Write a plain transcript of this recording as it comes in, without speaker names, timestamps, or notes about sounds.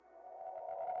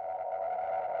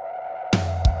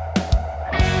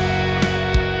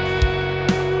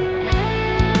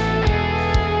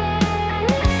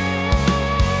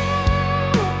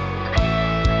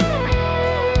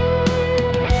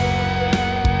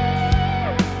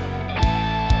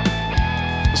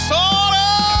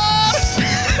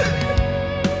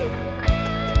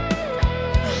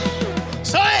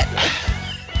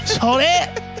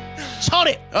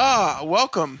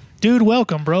Welcome. Dude,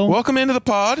 welcome, bro. Welcome into the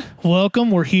pod.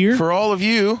 Welcome. We're here. For all of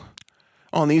you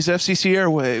on these FCC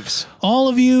airwaves. All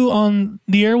of you on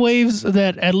the airwaves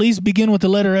that at least begin with the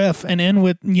letter F and end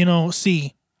with,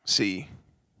 C. C.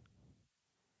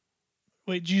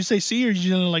 Wait, did you say C or did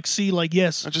you like C like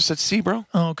yes? I just said C, bro.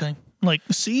 Oh, okay. Like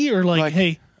C or like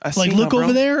hey, like look now,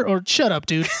 over there or shut up,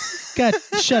 dude. God,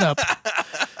 shut up.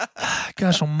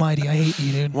 Gosh almighty, I hate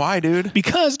you, dude. Why, dude?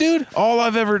 Because, dude. All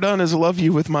I've ever done is love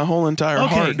you with my whole entire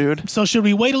heart, dude. So should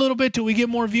we wait a little bit till we get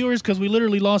more viewers? Because we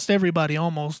literally lost everybody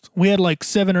almost. We had like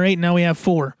 7 or 8, now we have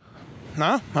 4.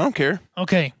 Nah, I don't care.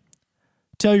 Okay.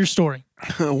 Tell your story.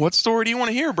 What story do you want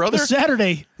to hear, brother?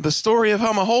 Saturday. The story of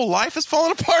how my whole life is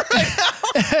falling apart right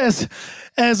now?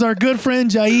 As our good friend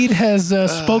Jaid has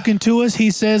spoken to us,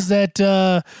 he says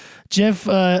that Jeff,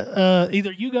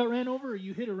 either you got ran over or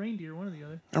you hit a reindeer, one or the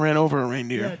other. I ran over a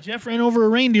reindeer. Yeah, Jeff ran over a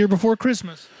reindeer before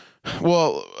Christmas.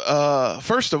 Well,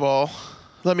 first of all,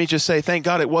 let me just say thank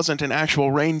God it wasn't an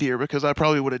actual reindeer because I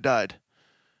probably would have died.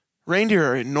 Reindeer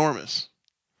are enormous.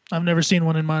 I've never seen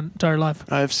one in my entire life.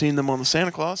 I've seen them on the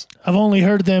Santa Claus. I've only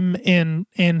heard them in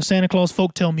Santa Claus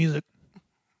folktale music.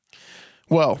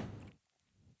 Well,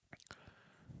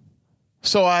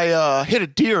 so I hit a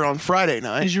deer on Friday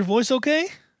night. Is your voice okay?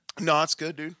 No, it's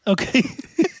good, dude. Okay.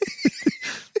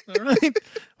 All right.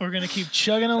 We're going to keep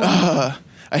chugging along.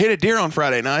 I hit a deer on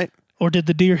Friday night. Or did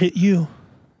the deer hit you?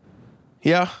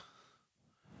 Yeah.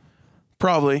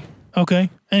 Probably. Okay.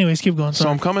 Anyways, keep going. Sorry.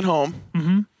 So I'm coming home.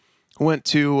 Mm-hmm. Went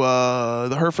to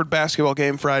the Hereford basketball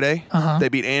game Friday. Uh-huh. They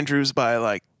beat Andrews by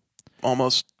like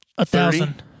almost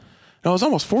 1,000. No, it was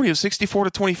almost 40. It was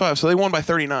 64-25. So they won by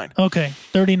 39. Okay,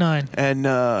 39. And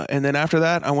then after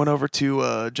that, I went over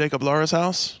to Jacob Lara's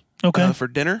house. Okay. For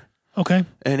dinner. Okay.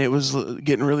 And it was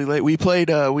getting really late. We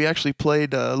actually played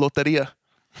Loteria.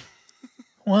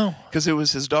 Wow. Because it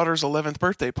was his daughter's 11th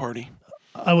birthday party.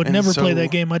 I would never play that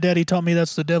game. My daddy taught me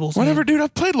that's the devil's Whatever, game. dude.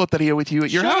 I've played Loteria with you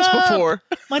at your Shut house up! before.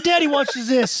 My daddy watches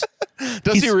this.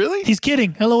 Does he really? He's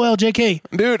kidding. LOL, JK.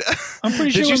 Dude. I'm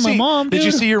pretty sure it was my mom, dude. Did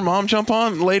you see your mom jump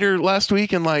on later last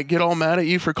week and like get all mad at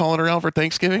you for calling her out for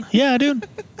Thanksgiving? Yeah, dude.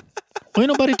 Well, ain't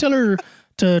nobody tell her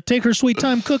to take her sweet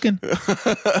time cooking.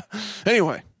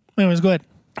 Anyways, go ahead.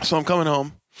 So I'm coming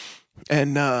home,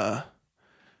 and I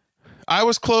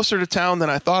was closer to town than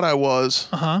I thought I was.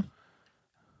 Uh-huh.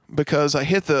 Because I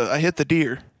hit the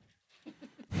deer.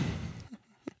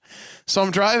 So I'm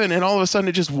driving, and all of a sudden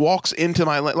it just walks into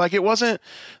my lane. Like, it wasn't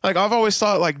like I've always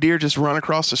thought like deer just run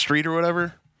across the street or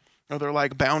whatever, or they're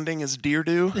like bounding as deer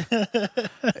do.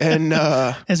 And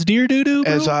as deer do,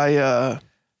 bro? As I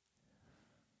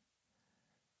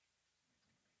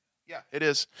yeah, it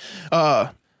is.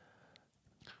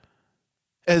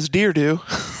 As deer do.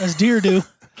 As deer do.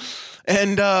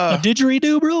 And a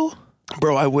didgeridoo, bro?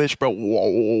 Bro, I wish, bro.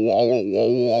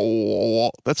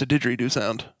 That's a didgeridoo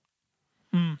sound.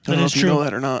 I don't know if you know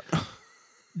that or not.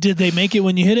 Did they make it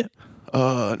when you hit it?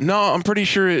 No, I'm pretty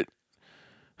sure it.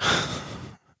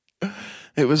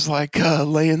 It was like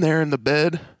laying there in the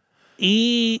bed.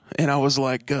 And I was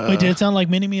like, wait, did it sound like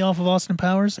Mini-Me off of Austin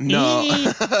Powers? No.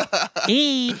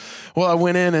 Well, I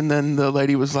went in, and then the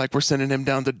lady was like, "We're sending him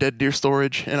down to dead deer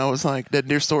storage," and I was like, "Dead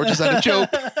deer storage? Is that a joke?"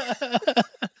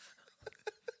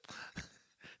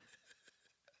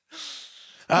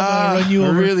 I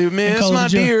really miss my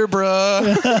deer,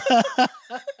 bruh.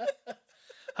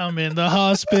 I'm in the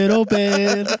hospital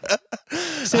bed.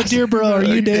 Said, dear bro, are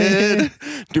you dead?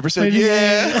 Deer said,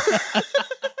 yeah.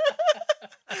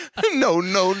 No.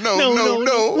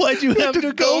 Why'd you have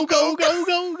to go?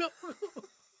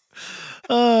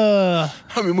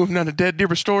 I've been moving down to dead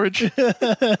deer storage.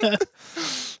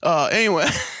 Anyway.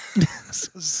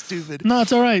 So stupid. No,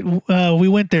 it's all right. We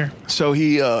went there. So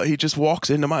he just walks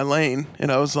into my lane,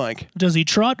 and I was like, does he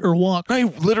trot or walk? I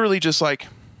literally just like,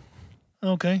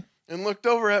 okay, and looked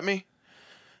over at me.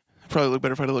 Probably looked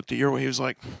better if I'd have looked at your way. He was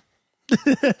like,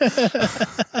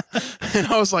 and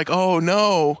I was like, oh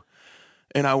no,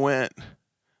 and I went,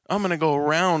 I'm gonna go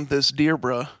around this deer,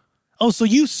 bruh. Oh, so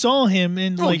you saw him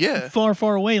in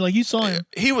far away, like you saw him.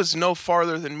 He was no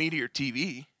farther than me to your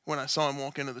TV when I saw him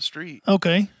walk into the street.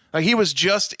 Okay. Like, he was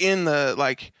just in the,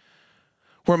 like,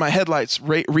 where my headlights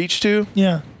reach to.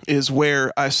 Yeah. Is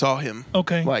where I saw him.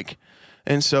 Okay. Like,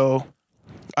 and so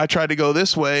I tried to go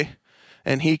this way,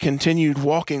 and he continued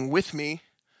walking with me.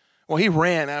 Well, he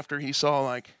ran after he saw,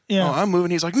 like, oh, I'm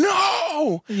moving. He's like,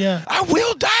 no! Yeah. I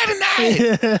will die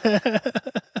tonight!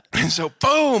 And so,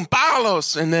 boom,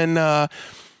 palos! And then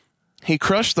he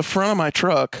crushed the front of my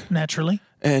truck. Naturally.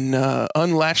 And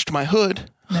unlatched my hood.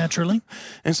 Naturally.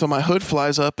 And so my hood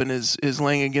flies up and is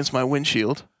laying against my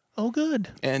windshield. Oh, good.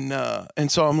 And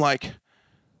so I'm like,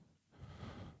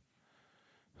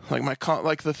 like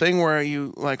like the thing where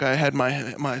I had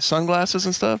my sunglasses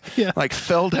and stuff, Yeah. like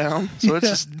fell down, so it's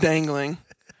just dangling.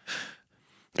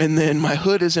 And then my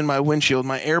hood is in my windshield,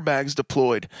 my airbag's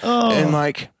deployed, and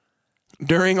like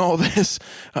during all this,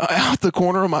 out the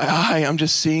corner of my eye, I'm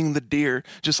just seeing the deer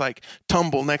just like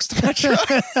tumble next to my truck.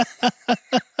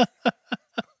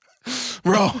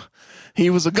 Bro, he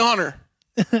was a goner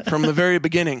from the very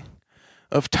beginning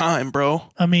of time, bro.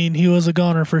 I mean, he was a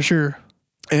goner for sure.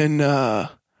 And so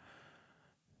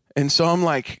I'm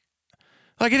like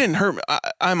it didn't hurt me.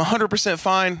 I'm 100%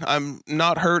 fine. I'm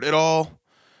not hurt at all.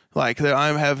 Like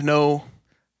there's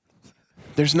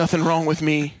nothing wrong with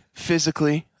me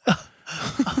physically.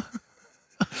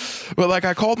 But like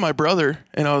I called my brother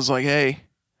and I was like, hey,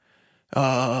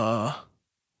 I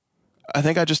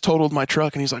think I just totaled my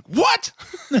truck. And he's like, what?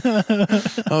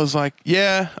 I was like,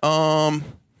 yeah, I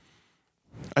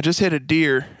just hit a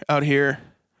deer out here.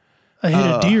 I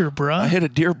hit a deer, bruh. I hit a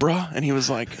deer, bruh. And he was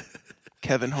like,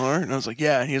 Kevin Hart? And I was like,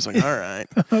 yeah. And he was like, all right.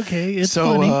 Okay, it's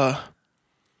funny.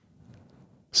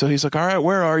 So he's like, all right,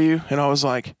 where are you? And I was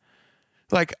like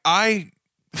I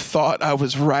thought I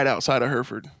was right outside of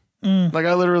Hereford. Like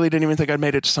I literally didn't even think I'd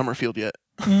made it to Summerfield yet.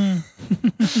 And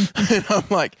I'm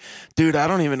like, dude, I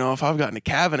don't even know if I've gotten to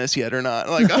Cavanis yet or not.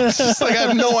 Like, I'm just like, I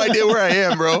have no idea where I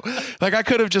am, bro. Like, I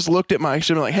could have just looked at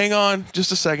should have been like, hang on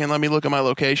just a second. Let me look at my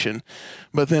location.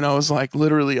 But then I was like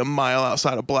literally a mile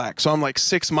outside of Black. So I'm like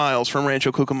 6 miles from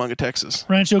Rancho Cucamonga, Texas.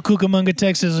 Rancho Cucamonga,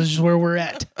 Texas is where we're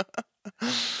at.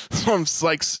 So I'm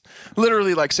like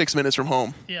literally like 6 minutes from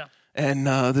home. Yeah. And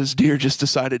this deer just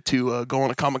decided to go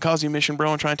on a kamikaze mission,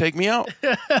 bro, and try and take me out.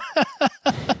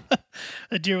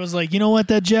 The deer was like, you know what,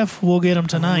 that Jeff? We'll get him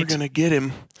tonight. We're going to get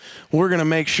him. We're going to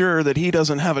make sure that he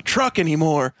doesn't have a truck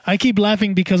anymore. I keep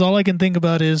laughing because all I can think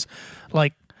about is,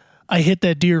 like, I hit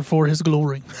that deer for his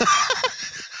glory.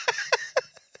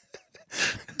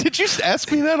 Did you ask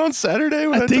me that on Saturday?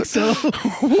 I think so.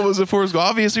 What was it for his glory?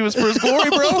 Obviously, it was for his glory,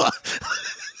 bro.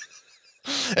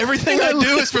 Everything I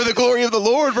do is for the glory of the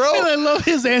Lord, bro. And I love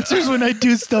his answers when I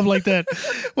do stuff like that.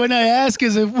 When I ask,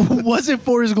 was it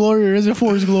for his glory or is it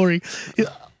for his glory?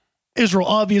 Israel,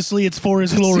 obviously it's for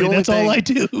his glory. That's all I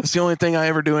do. It's the only thing I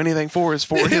ever do anything for is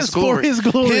for his glory. For his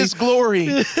glory. His glory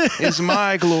is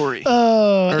my glory.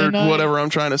 Or whatever I'm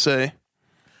trying to say.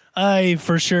 I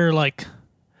for sure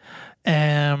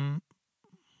am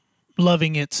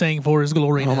loving it, saying for his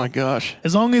glory. Oh my gosh.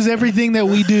 As long as everything that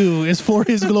we do is for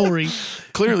his glory.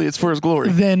 Clearly it's for his glory.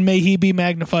 Then may he be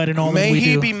magnified in all that we do.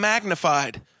 May he be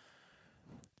magnified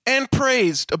and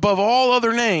praised above all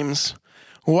other names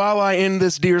while I end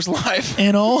this deer's life.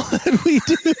 And all that we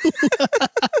do.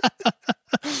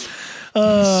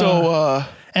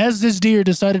 As this deer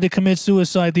decided to commit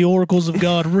suicide, the oracles of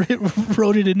God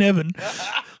wrote it in heaven.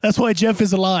 That's why Jeff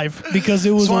is alive, because it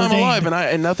was ordained. I'm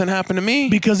alive and nothing happened to me.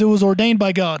 Because it was ordained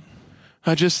by God.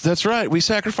 That's right. We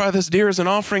sacrifice this deer as an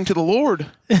offering to the Lord.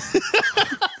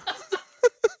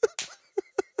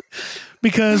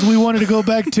 Because we wanted to go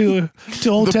back to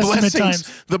Old Testament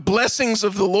times. The blessings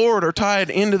of the Lord are tied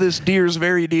into this deer's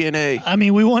very DNA. I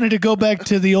mean, we wanted to go back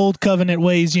to the old covenant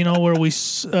ways, where we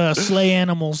slay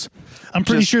animals. I'm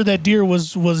pretty sure that deer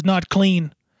was not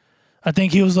clean. I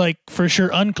think he was for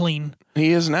sure unclean.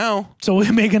 He is now. So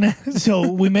we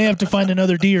may have to find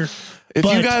another deer. If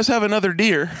you guys have another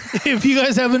deer,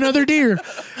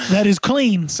 that is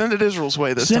clean, send it Israel's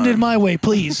way this time. Send it my way,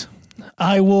 please.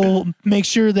 I will make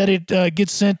sure that it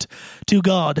gets sent to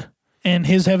God and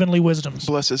his heavenly wisdoms.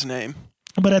 Bless his name.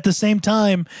 But at the same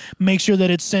time, make sure that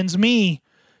it sends me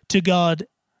to God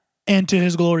and to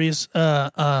his glorious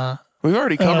We've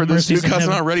already covered this. Dude, God's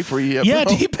not ready for you yet. Yeah,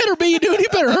 bro. he better be, dude. He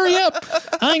better hurry up.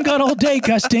 I ain't got all day,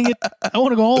 gosh dang it. I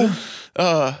want to go home.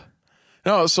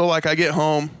 No, so I get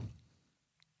home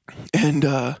and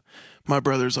my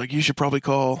brother's like, you should probably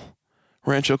call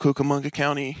Rancho Cucamonga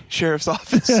County Sheriff's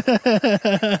Office and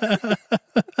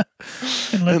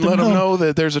let them know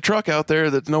that there's a truck out there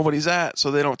that nobody's at,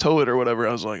 so they don't tow it or whatever.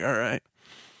 I was like, all right.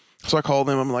 So I called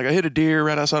them. I'm like, I hit a deer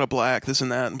right outside of Black, this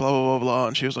and that, and blah, blah, blah, blah.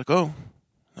 And she was like, oh,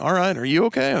 all right. Are you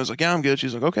okay? I was like, yeah, I'm good.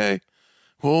 She's like, okay,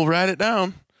 we'll write it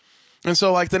down. And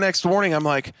so the next morning, I'm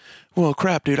like, well,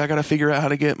 crap, dude, I got to figure out how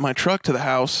to get my truck to the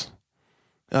house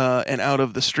and out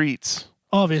of the streets.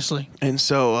 Obviously. And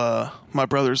so my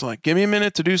brother's like, give me a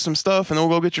minute to do some stuff and then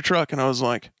we'll go get your truck. And I was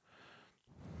like,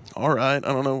 all right,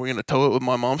 I don't know. We're going to tow it with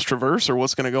my mom's Traverse or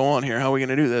what's going to go on here? How are we going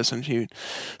to do this? And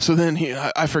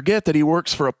I forget that he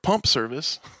works for a pump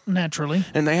service. Naturally.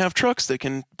 And they have trucks that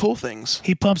can pull things.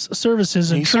 He pumps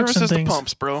services and trucks and things. He services the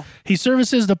pumps, bro. He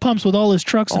services the pumps with all his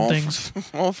trucks and things.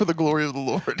 All for the glory of the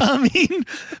Lord. I mean,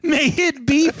 may it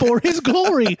be for his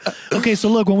glory. Okay, so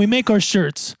look, when we make our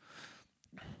shirts,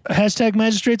 Hashtag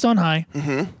magistrates on high.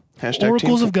 Hashtag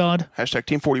Oracles team, of God. Hashtag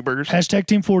Team 40 Burgers. Hashtag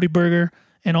Team 40 Burger.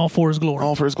 And all for his glory.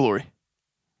 All for his glory.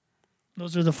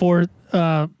 Those are the 4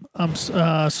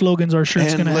 slogans our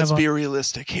shirt's going to have. Let's be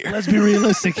realistic here. Let's be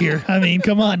realistic here. I mean,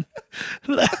 come on.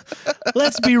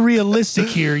 Let's be realistic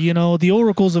here. You know, the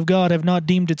oracles of God have not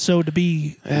deemed it so to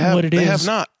be what it is. They have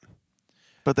not.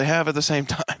 But they have at the same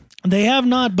time. They have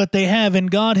not, but they have.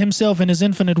 And God himself in his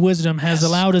infinite wisdom has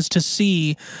allowed us to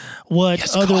see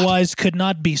what otherwise could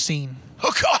not be seen.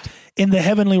 Oh, God. In the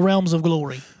heavenly realms of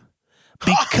glory.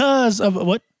 Because of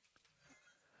what?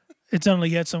 It sounded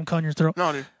like you had some on your throat.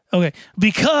 No, dude. Okay.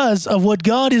 Because of what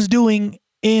God is doing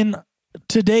in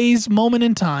today's moment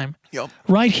in time. Yep.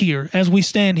 Right here, as we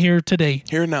stand here today.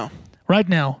 Here and now. Right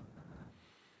now.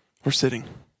 We're sitting.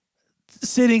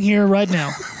 Sitting here right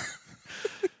now.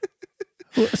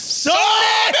 Saw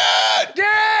it!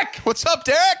 Derek! What's up,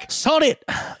 Derek? Saw it.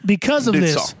 Because of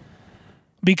this.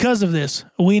 Because of this,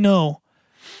 we know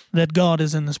that God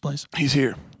is in this place. He's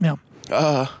here. Yeah.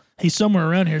 He's somewhere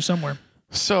around here somewhere.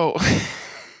 So,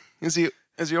 is he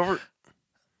over?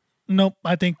 Nope.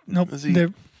 I think nope.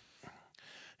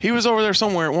 He was over there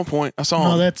somewhere at one point. I saw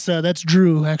him. No, that's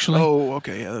Drew actually. Oh,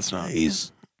 okay. Yeah, that's not.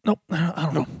 He's nope. I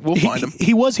don't know. We'll find him.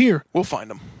 He was here. We'll find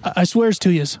him. I swears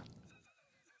to you.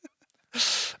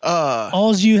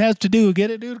 All you have to do,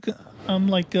 get it, dude. I'm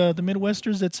like the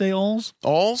Midwesters that say alls.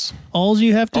 Alls? Alls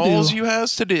you have to do. Alls you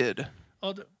has to did.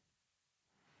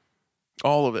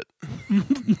 All of it.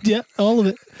 Yeah, all of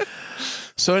it.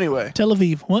 So anyway. Tel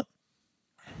Aviv. What?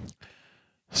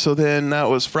 So then that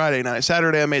was Friday night.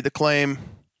 Saturday I made the claim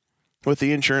with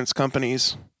the insurance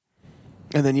companies.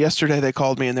 And then yesterday they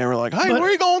called me and they were like, hey,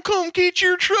 we're going to come get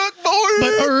your truck, boy.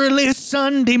 But early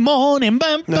Sunday morning.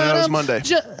 No, that was Monday.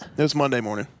 It was Monday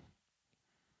morning.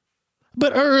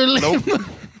 But early Nope.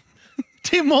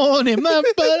 morning.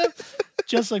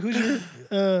 Just like who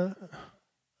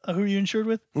are you insured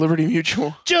with? Liberty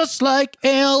Mutual. Just like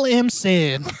LM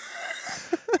said.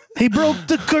 He broke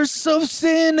the curse of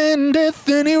sin and death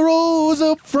and he rose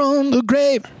up from the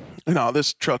grave. No,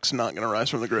 this truck's not going to rise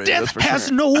from the grave. Death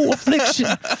has no affliction,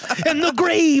 and the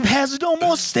grave has no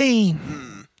more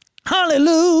stain.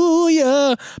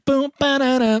 Hallelujah. Boom,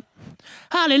 ba-da-da.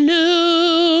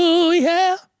 Hallelujah.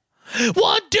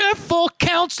 Wonderful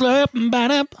counselor,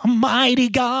 mighty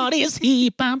God is he,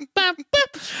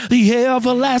 the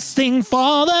everlasting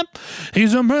Father.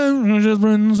 He's a man who just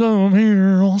brings some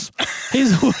heroes.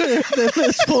 He's a word that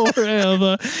lives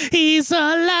forever. He's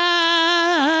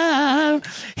alive.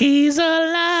 He's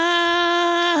alive.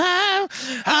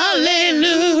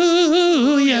 Hallelujah.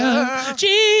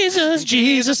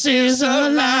 Jesus is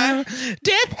alive.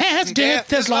 Death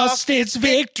has lost its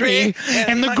victory,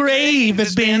 and the grave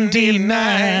has been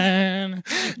denied.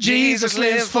 Jesus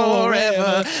lives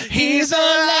forever. He's alive.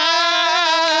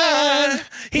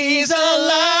 He's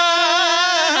alive.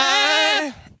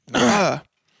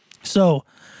 So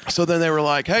then they were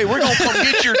like, hey, we're going to come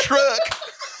get your truck.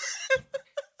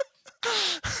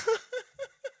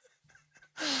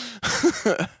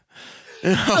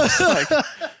 And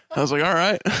I was like, all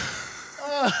right.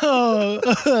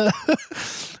 Oh,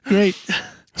 great.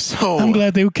 So I'm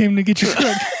glad they came to get your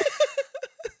truck.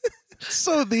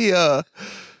 So the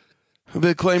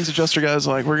claims adjuster guy's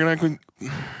like, we're gonna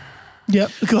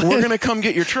come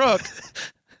get your truck,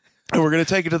 and we're gonna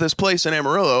take it to this place in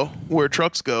Amarillo where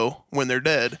trucks go when they're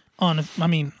dead.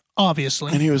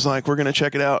 Obviously. And he was like, we're gonna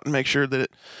check it out and make sure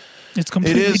that it's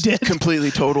completely dead.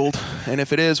 Completely totaled. And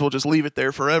if it is, we'll just leave it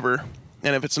there forever.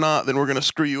 And if it's not, then we're gonna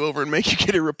screw you over and make you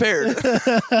get it repaired.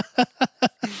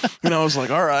 And I was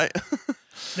like, all right.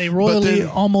 They royally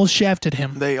almost shafted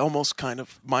him. They almost kind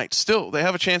of might still. They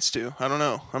have a chance to. I don't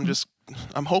know.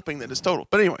 I'm hoping that it's total.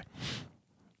 But anyway.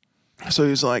 So he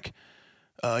was like,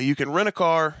 you can rent a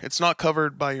car. It's not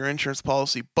covered by your insurance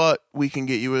policy, but we can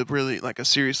get you a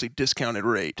seriously discounted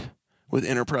rate with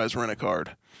Enterprise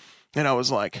Rent-A-Card. And I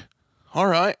was like, all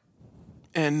right.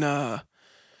 And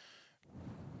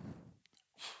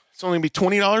it's only going to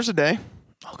be $20 a day.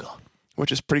 Oh, God.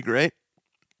 Which is pretty great.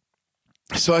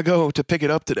 So I go to pick it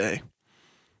up today,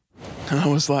 and I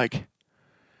was like,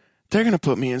 they're going to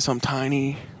put me in some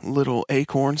tiny little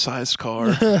acorn-sized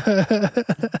car.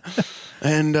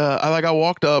 And I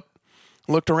walked up,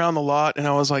 looked around the lot, and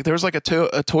I was like, there was like a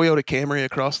Toyota Camry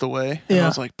across the way. And I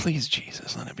was like, please,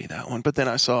 Jesus, let it be that one. But then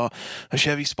I saw a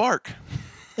Chevy Spark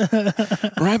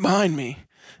right behind me.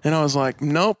 And I was like,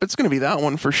 nope, it's going to be that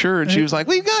one for sure. And she was like,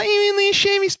 we've got you in the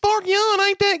Chevy Spark, yon,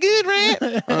 ain't that good,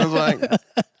 right? I was like,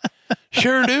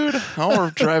 sure, dude.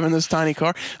 I'm driving this tiny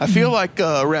car. I feel like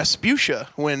Rasputia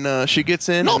when she gets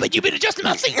in. No, but you've been adjusting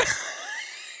my seat.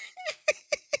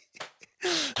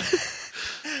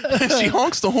 She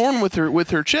honks the horn with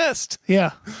her chest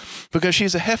Yeah. because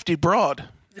she's a hefty broad.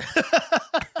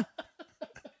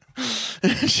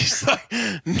 And she's like,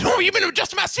 "No, you've been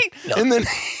adjusting my seat." No. And then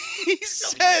he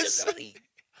says,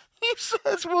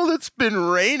 "Well, it's been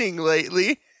raining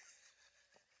lately."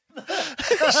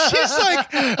 She's like,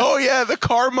 "Oh yeah, the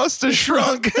car must have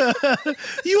shrunk."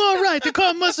 You all right? The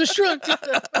car must have shrunk.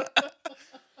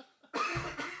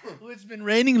 It's been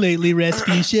raining lately,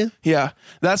 Rasputia. Yeah,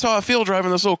 that's how I feel driving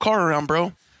this little car around,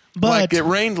 bro. But like it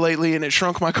rained lately and it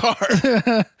shrunk my car.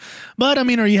 But I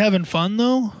mean, are you having fun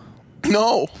though?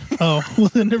 No. Oh, well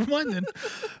then never mind then.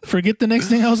 Forget the next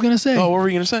thing I was going to say. Oh, what were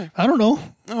you going to say? I don't know.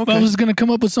 Okay. I was going to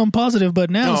come up with something positive, but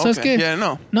now Oh, it's okay. okay. Yeah,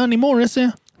 no. Not anymore, is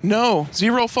it? No.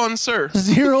 Zero fun, sir.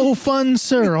 Zero fun,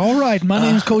 sir. All right, my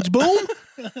name's Coach Boom.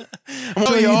 Well,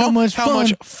 Tell you how much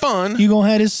fun you going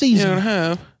to have this you're season. going to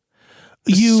have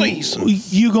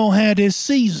You going to have this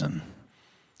season.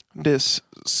 this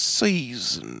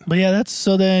season. But yeah, that's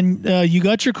so then you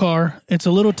got your car. It's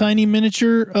a little tiny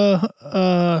miniature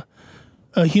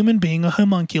a human being, a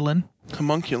homunculin.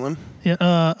 Homunculin. Yeah,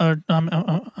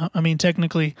 I mean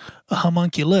technically a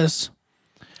homunculus.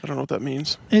 I don't know what that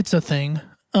means. It's a thing.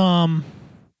 And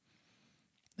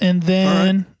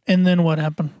then what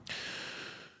happened?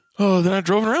 Oh, then I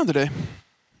drove it around today.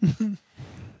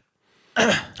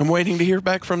 I'm waiting to hear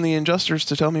back from the adjusters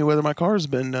to tell me whether my car's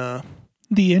been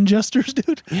The adjusters,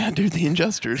 dude. Yeah, dude, the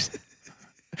adjusters.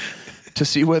 To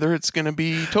see whether it's going to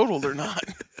be totaled or not.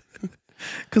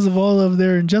 Because of all of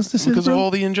their injustices, Because bro? of all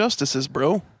the injustices,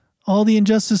 bro. All the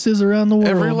injustices around the world.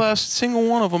 Every last single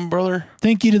one of them, brother.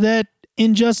 Thank you to that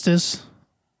injustice.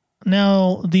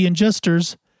 Now the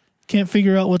adjusters can't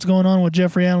figure out what's going on with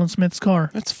Jeffrey Allen Smith's car.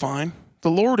 It's fine.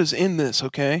 The Lord is in this,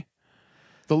 okay?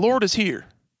 The Lord is here.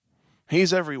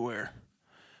 He's everywhere.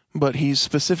 But he's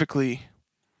specifically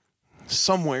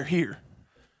somewhere here.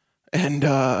 And,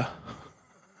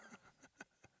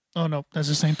 Oh, no. That's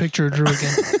the same picture of Drew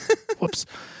again. Whoops.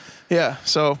 yeah,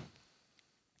 so.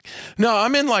 No,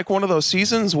 I'm in like one of those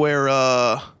seasons where,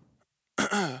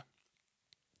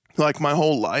 like my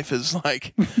whole life is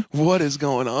like, what is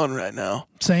going on right now?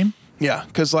 Same? Yeah,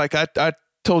 because like I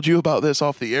told you about this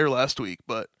off the air last week,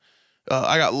 but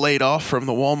I got laid off from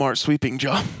the Walmart sweeping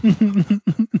job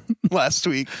last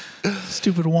week.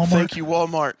 Stupid Walmart. Thank you,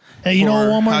 Walmart. Hey, you know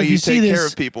what, Walmart, how if you you see take this, care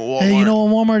of people, Walmart. Hey, you know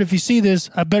what, Walmart, if you see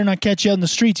this, I better not catch you out in the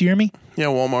streets, you hear me? Yeah,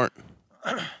 Walmart.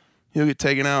 You'll get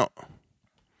taken out.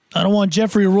 I don't want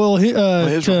Jeffrey Royal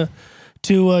to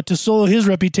soil his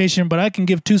reputation, but I can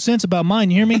give 2 cents about mine,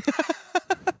 you hear me?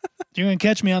 You're going to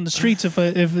catch me out in the streets if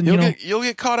You'll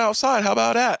get caught outside. How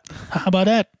about that? How about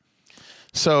that?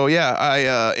 So yeah,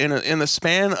 I in the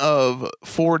span of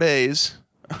 4 days,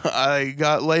 I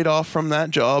got laid off from that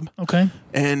job. Okay.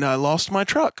 And I lost my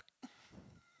truck.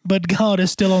 But God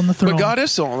is still on the throne. But God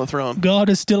is still on the throne. God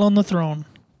is still on the throne.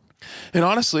 And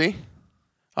honestly,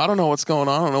 I don't know what's going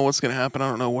on. I don't know what's going to happen. I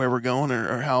don't know where we're going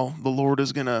or how the Lord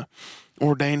is going to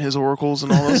ordain his oracles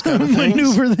and all those kind of things.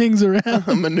 Maneuver things around.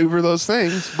 Maneuver those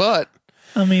things. But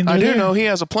I mean, I do know he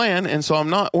has a plan, and so I'm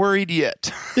not worried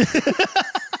yet.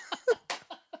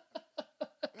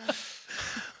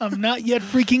 I'm not yet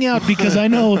freaking out because I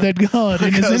know that God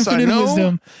in his infinite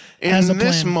wisdom has a plan. In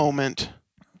this moment,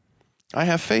 I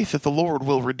have faith that the Lord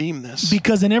will redeem this.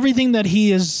 Because in everything that he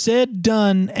has said,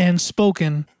 done, and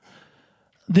spoken,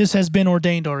 this has been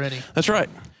ordained already. That's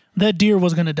right. That deer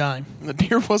was going to die. The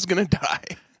deer was going to die.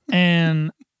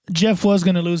 And Jeff was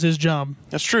going to lose his job.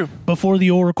 That's true. Before the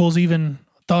oracles even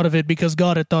thought of it, because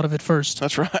God had thought of it first.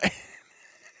 That's right.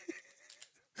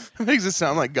 It makes it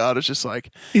sound like God is just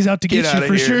like, he's out to get you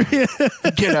for sure.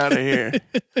 Get out of here.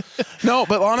 No,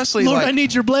 but honestly, Lord, I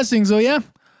need your blessings. Oh, yeah?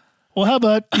 Well, how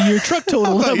about your truck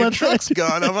total? How about your truck's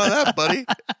gone? How about that, buddy?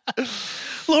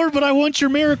 Lord, but I want your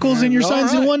miracles and your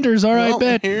signs and wonders. All right,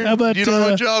 bet. How about you don't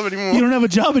have a job anymore? You don't have a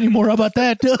job anymore. How about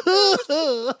that?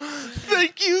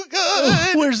 Thank you,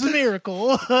 God. Where's the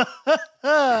miracle?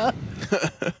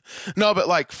 No, but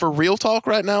like for real talk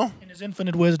right now. In his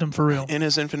infinite wisdom, for real. In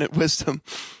his infinite wisdom.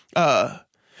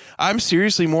 I'm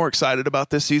seriously more excited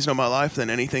about this season of my life than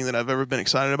anything that I've ever been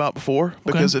excited about before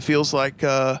because it feels like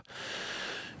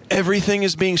everything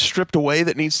is being stripped away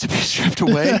that needs to be stripped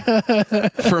away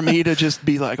for me to just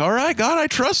be like, all right, God, I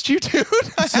trust you, dude.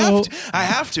 I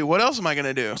have to. What else am I going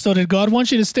to do? So did God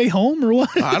want you to stay home or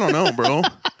what? I don't know, bro.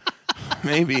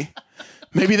 Maybe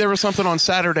there was something on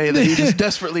Saturday that he just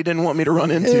desperately didn't want me to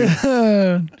run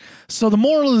into. So the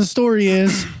moral of the story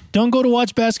is don't go to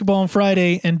watch basketball on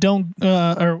Friday and don't,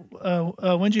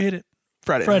 when'd you hit it?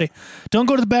 Friday. Don't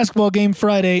go to the basketball game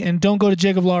Friday and don't go to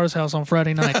Jacob Lara's house on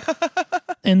Friday night.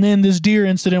 And then this deer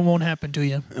incident won't happen to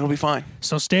you. It'll be fine.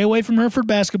 So stay away from Hereford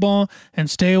basketball and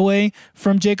stay away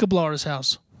from Jacob Laura's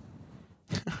house.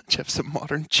 Jeff's a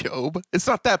modern Job. It's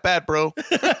not that bad, bro.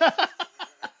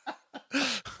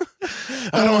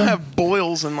 I don't have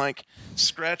boils and like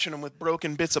scratching them with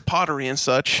broken bits of pottery and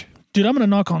such. Dude, I'm going to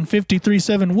knock on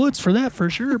 53-7 woods for that for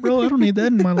sure, bro. I don't need that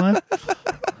in my life.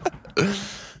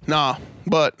 Nah,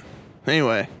 but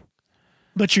anyway.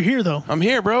 But you're here, though. I'm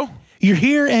here, bro. You're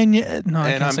here and I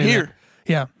can't I'm say here. That.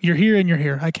 Yeah, you're here and you're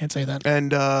here. I can't say that.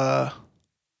 And, yeah,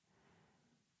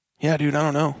 dude, I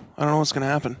don't know. I don't know what's going to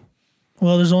happen.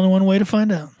 Well, there's only one way to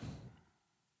find out.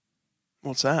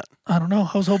 What's that? I don't know.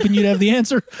 I was hoping you'd have the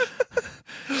answer.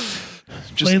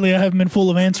 Lately, I haven't been full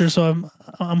of answers, so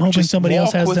I'm hoping somebody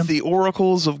else has them. Walk with the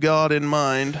oracles of God in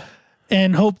mind.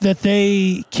 And hope that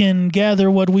they can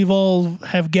gather what we've all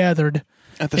have gathered.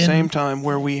 At the same time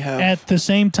where we have... At the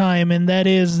same time, and that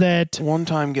is that... One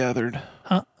time gathered.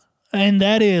 And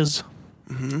that is...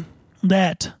 Mm-hmm.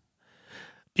 That...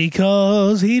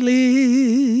 Because he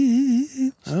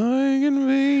lives. I can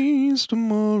face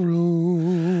tomorrow.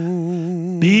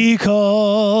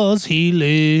 Because he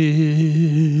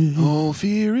lives. All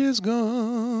fear is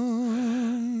gone.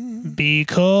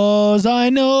 Because I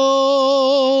know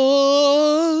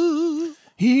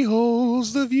he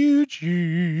holds the future.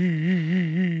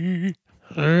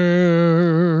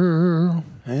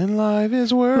 And life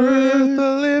is worth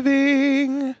the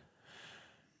living.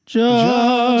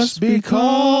 Just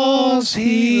because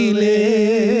he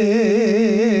lives.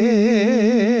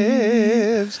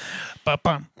 No,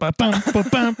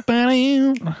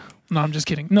 I'm just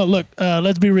kidding. No, look,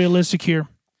 let's be realistic here.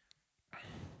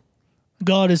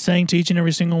 God is saying to each and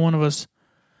every single one of us,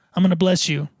 I'm going to bless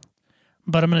you,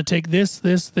 but I'm going to take this,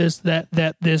 that,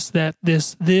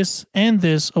 this, and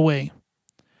this away.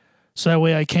 So that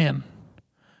way I can,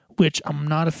 which I'm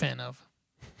not a fan of.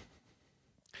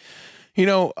 You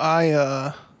know,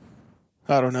 I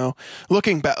don't know.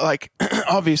 Looking back, like,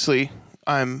 obviously,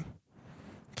 I'm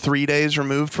 3 days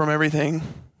removed from everything.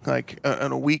 Like, a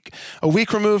week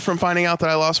removed from finding out that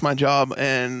I lost my job,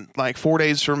 and like 4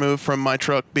 days removed from my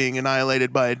truck being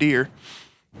annihilated by a deer.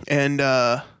 And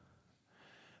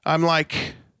I'm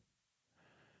like,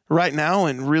 right now,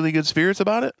 in really good spirits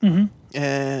about it. Mm-hmm.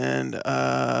 And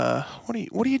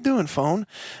what are you doing, phone?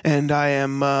 And I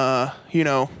am,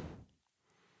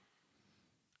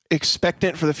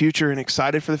 expectant for the future and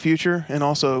excited for the future, and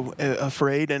also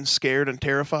afraid and scared and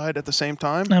terrified at the same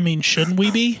time. I mean, shouldn't we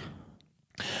be?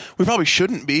 We probably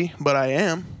shouldn't be, but I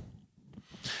am.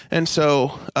 And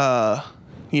so,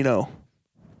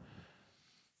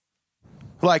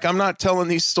 like, I'm not telling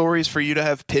these stories for you to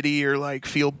have pity or like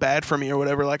feel bad for me or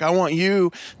whatever. Like, I want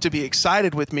you to be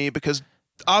excited with me, because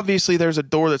obviously there's a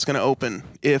door that's going to open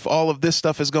if all of this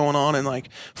stuff is going on and like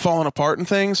falling apart and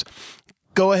things.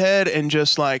 Go ahead and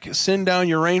just like send down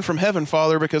your rain from heaven,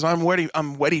 Father, because I'm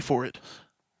ready for it.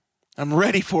 I'm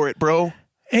ready for it, bro.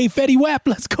 Hey, Fetty Wap,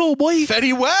 let's go, boy.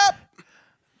 Fetty Wap.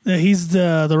 He's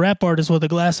the rap artist with a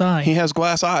glass eye. He has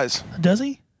glass eyes. Does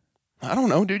he? I don't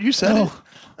know, dude. You said it.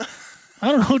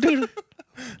 I don't know, dude.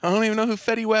 I don't even know who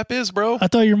Fetty Wap is, bro. I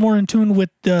thought you're more in tune with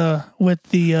the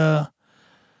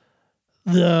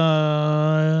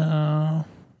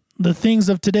things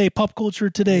of today, pop culture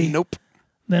today. Nope.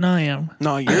 Than I am.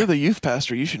 No, you're the youth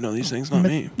pastor. You should know these things, not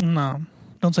me. No,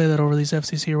 don't say that over these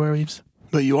FCC airwaves.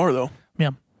 But you are, though. Yeah.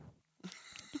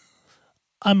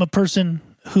 I'm a person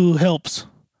who helps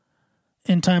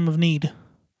in time of need.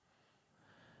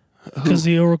 Because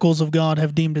the oracles of God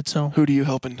have deemed it so. Who do you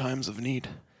help in times of need?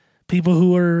 People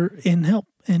who are in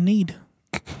need.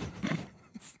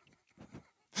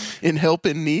 In help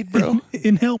in need, bro?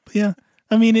 In help, yeah.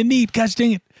 I mean, in need. Gosh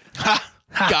dang it. Ha!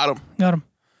 Got him. Got him.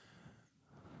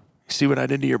 See what I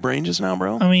did to your brain just now,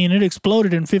 bro? I mean, it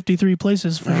exploded in 53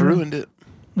 places. For I ruined it.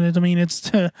 I mean, it's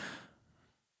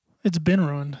been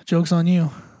ruined. Joke's on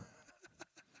you.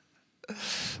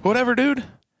 Whatever, dude.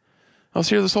 I was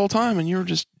here this whole time, and you were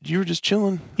just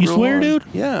chilling. You swear, hard. dude?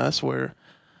 Yeah, I swear.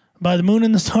 By the moon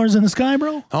and the stars in the sky,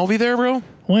 bro? I'll be there, bro.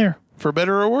 Where? For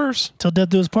better or worse. Till death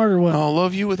do us part, or what? I'll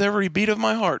love you with every beat of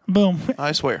my heart. Boom.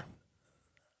 I swear.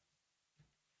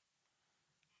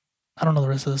 I don't know the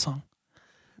rest of the song.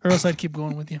 Or else I'd keep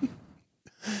going with you.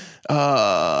 Yeah,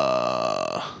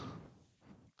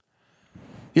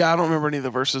 I don't remember any of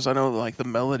the verses. I know like the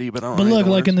melody, but I don't know. But any look, of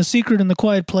the like words. in the secret, in the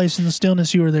quiet place, in the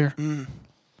stillness, you were there. In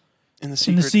the In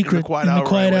the secret, in the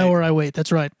quiet hour, I wait.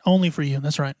 That's right. Only for you.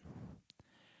 That's right.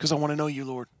 Because I want to know you,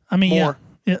 Lord. I mean, more.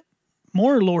 Yeah.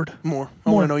 More, or Lord? More.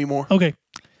 I want to know you more. Okay.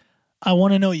 I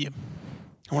want to know you.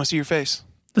 I want to see your face.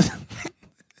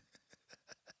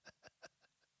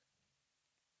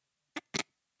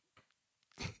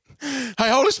 Hey,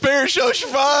 Holy Spirit, show us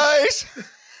your face.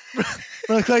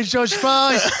 Look like show your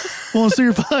face. Want to see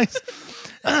your face?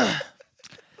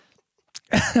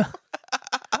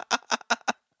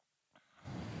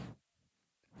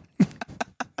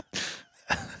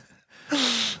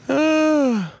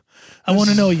 I want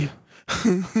to know you.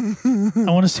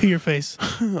 I want to see your face.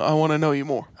 I want to know you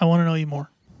more. I want to know you more.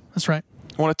 That's right.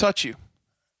 I want to touch you.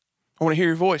 I want to hear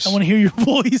your voice. I want to hear your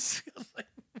voice.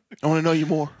 I want to know you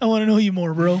more. I want to know you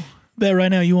more, bro. Bet right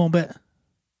now. You won't bet.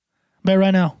 Bet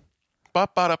right now.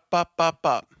 Bop, bop, bop, bop,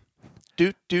 bop.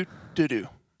 Do, do, do, do.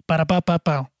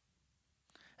 Ba-da-ba-ba-bow.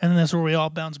 And then that's where we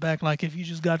all bounce back like if you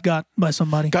just got by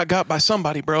somebody. Got by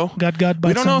somebody, bro. Got by somebody.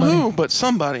 We don't know who, but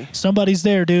somebody. Somebody's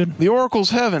there, dude. The oracle's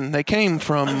heaven. They came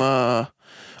from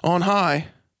on high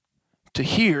to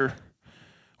here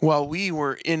while we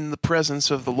were in the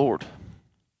presence of the Lord.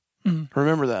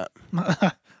 Remember that.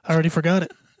 I already forgot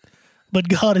it. But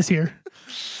God is here.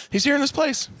 He's here in this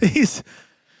place.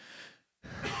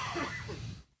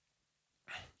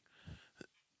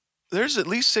 There's at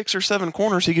least 6 or 7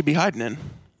 corners he could be hiding in.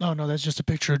 Oh, no, that's just a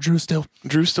picture of Drew still.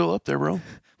 Drew's still up there, bro.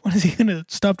 When is he going to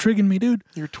stop triggering me, dude?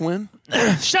 Your twin?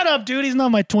 Shut up, dude. He's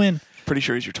not my twin. Pretty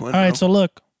sure he's your twin. All right, bro. so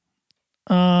look.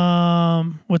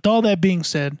 With all that being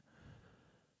said,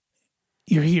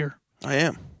 you're here. I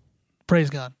am. Praise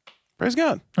God. Praise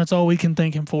God. That's all we can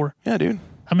thank him for. Yeah, dude.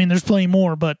 I mean, there's plenty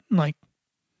more, but, like,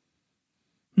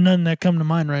 none that come to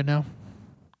mind right now.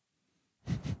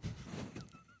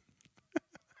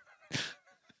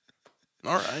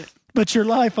 All right. But your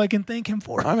life, I can thank him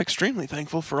for. I'm extremely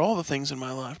thankful for all the things in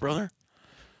my life, brother.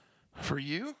 For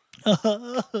you.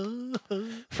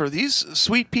 For these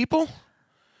sweet people.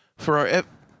 For our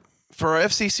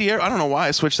FCC Air. I don't know why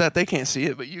I switched that. They can't see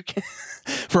it, but you can.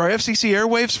 For our FCC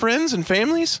Airwaves friends and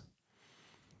families.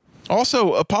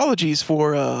 Also, apologies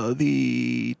for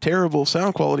the terrible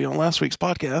sound quality on last week's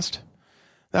podcast.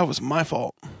 That was my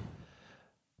fault.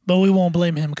 But we won't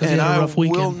blame him because he had a rough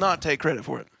weekend. And I will not take credit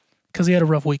for it. Because he had a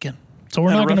rough weekend. So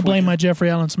we're not going to blame my Jeffrey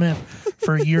Allen Smith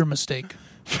for your mistake.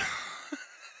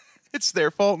 It's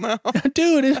their fault now.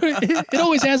 Dude, it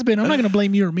always has been. I'm not going to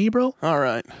blame you or me, bro. All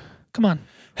right. Come on.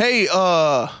 Hey,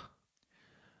 all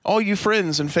you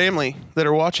friends and family that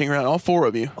are watching right, all 4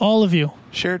 of you. All of you.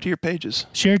 Share it to your pages.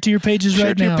 Share it to your pages Share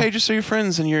right it to now. your pages so your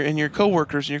friends and your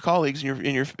coworkers and your colleagues and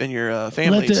your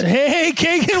families. Hey,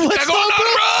 Kagan, what's going up, on bro? the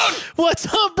road? What's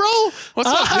up, bro? What's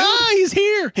up, dude? He's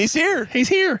here. He's here. He's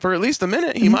here. For at least a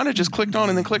minute. He might have just clicked on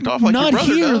and then clicked off like your Not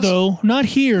brother here, does. though. Not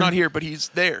here. Not here, but he's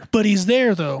there. But he's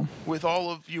there, though. With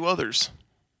all of you others.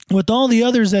 With all the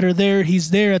others that are there, he's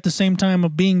there at the same time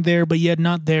of being there, but yet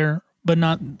not there, but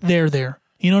not there.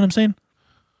 You know what I'm saying?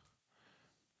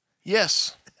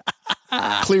 Yes.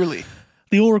 Clearly.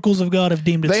 The oracles of God have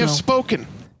deemed it They so. have spoken.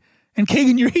 And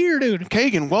Kagan, you're here, dude.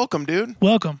 Kagan, welcome, dude.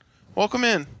 Welcome. Welcome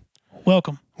in.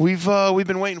 Welcome. We've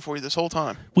been waiting for you this whole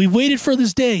time. We've waited for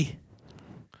this day.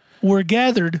 We're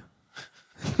gathered.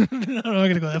 No, I'm not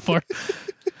going to go that far.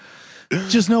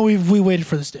 Just know we waited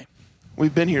for this day.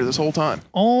 We've been here this whole time.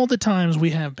 All the times we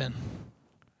have been.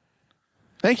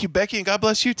 Thank you, Becky, and God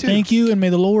bless you too. Thank you, and may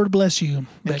the Lord bless you, And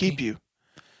Becky. keep you.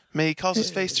 May he cause his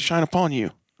face to shine upon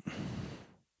you.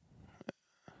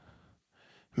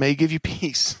 May he give you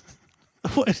peace.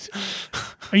 What?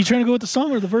 Are you trying to go with the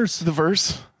song or the verse? The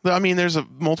verse. I mean, there's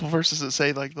multiple verses that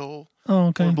say like the whole. Oh,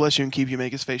 okay. Lord bless you and keep you,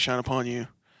 make his face shine upon you.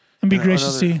 And be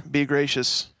gracious to you. Be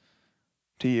gracious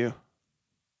to you.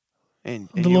 And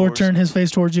The Lord turn his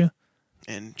face towards you.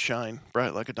 And shine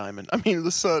bright like a diamond. I mean,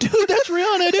 the sun. Dude, that's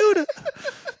Rihanna, dude.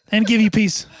 And give you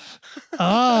peace.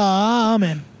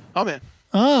 Amen. Amen.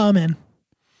 Amen.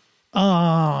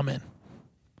 Amen.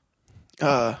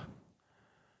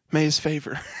 May his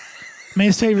favor. May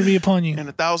his favor be upon you. In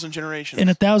 1,000 generations. In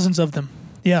a thousands of them.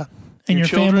 Yeah. And your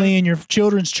children, family and your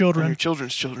children's children. And your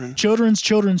children's children. Children's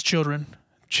children's children.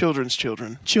 Children's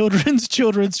children. Children's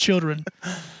children's children.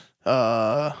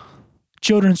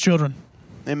 Children's children.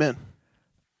 Amen.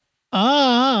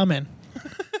 Amen.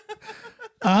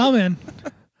 Amen.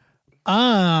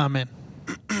 Amen.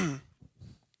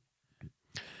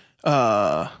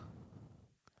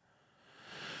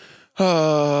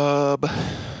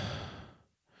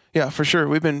 Yeah, for sure.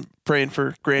 We've been praying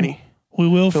for Granny. We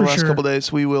will for for the last sure. couple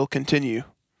days. We will continue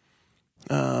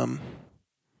to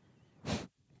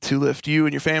lift you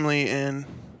and your family and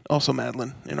also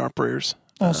Madeline in our prayers.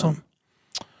 Awesome.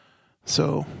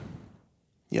 So,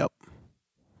 yep.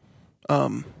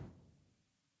 So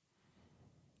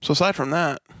aside from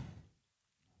that,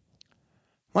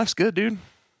 life's good, dude.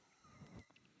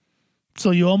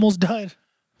 So you almost died.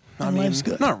 I mean, life's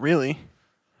good. Not really.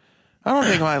 I don't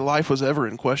think my life was ever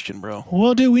in question, bro.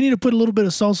 Well, dude, we need to put a little bit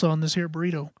of salsa on this here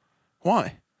burrito.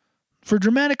 Why? For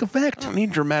dramatic effect. I don't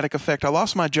need dramatic effect. I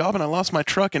lost my job and I lost my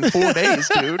truck in 4 days,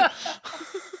 dude.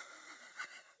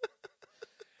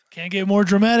 Can't get more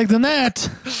dramatic than that.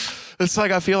 It's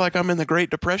like I feel like I'm in the Great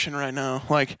Depression right now.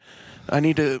 Like I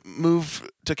need to move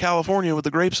to California with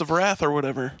the grapes of wrath or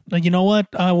whatever. Like, you know what?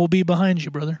 I will be behind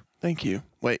you, brother. Thank you.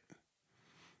 Wait.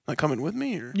 Like coming with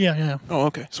me or? Yeah. Oh,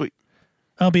 okay. Sweet.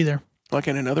 I'll be there. Like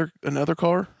in another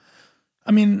car?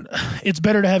 I mean, it's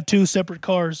better to have 2 separate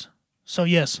cars. So,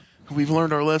 yes. We've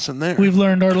learned our lesson there. We've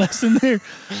learned our lesson there.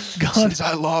 God. Since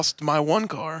I lost my one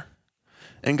car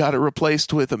and got it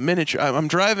replaced with a miniature. I'm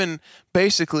driving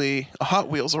basically a Hot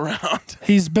Wheels around.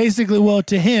 He's basically, well,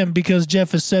 to him, because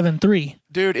Jeff is 7'3".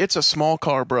 Dude, it's a small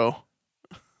car, bro.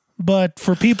 But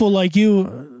for people like you,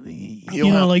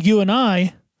 like you and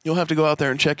I. You'll have to go out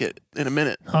there and check it in a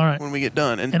minute. All right. When we get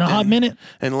done. In a hot minute?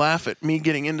 And laugh at me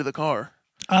getting into the car.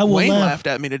 I will Wayne laugh. laughed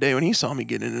at me today when he saw me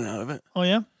get in and out of it. Oh,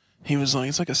 yeah? He was like,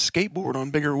 it's like a skateboard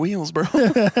on bigger wheels, bro.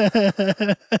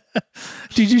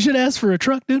 Dude, you should ask for a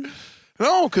truck, dude.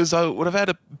 No, because I would have had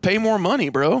to pay more money,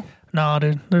 bro. No,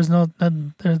 dude. There's no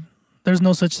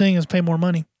such thing as pay more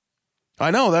money.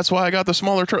 I know. That's why I got the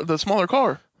smaller car. The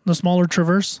smaller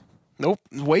Traverse? Nope.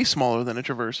 Way smaller than a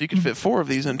Traverse. You could fit 4 of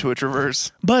these into a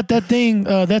Traverse. But that thing,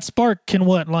 that Spark can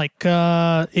what? Like,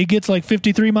 it gets like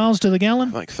 53 miles to the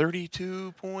gallon? Like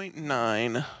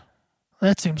 32.9.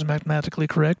 That seems mathematically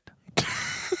correct.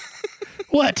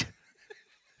 What?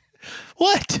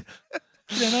 What?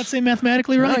 Did I not say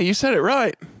mathematically right? No, you said it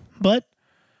right. But?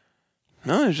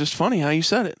 No, it's just funny how you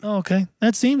said it. Oh, okay.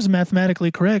 That seems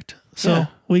mathematically correct. So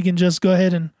we can just go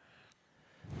ahead and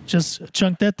just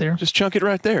chunk that there. Just chunk it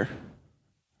right there.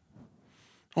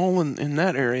 All in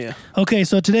that area. Okay,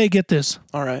 so today, get this.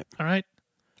 All right. Here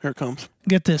it comes.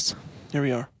 Get this. Here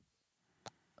we are.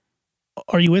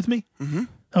 Are you with me? Mm-hmm.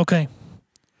 Okay.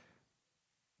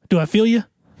 Do I feel you?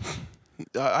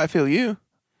 I feel you.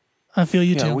 I feel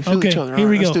you too. We feel each other. Here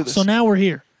we let's go. do this. So now we're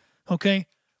here. Okay.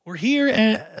 We're here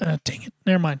and dang it.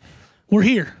 Never mind. We're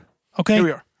here. Okay. Here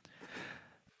we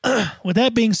are. With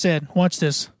that being said, watch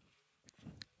this.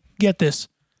 Get this.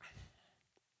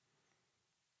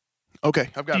 Okay,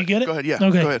 I've got it. Do you get it? Go ahead. Yeah.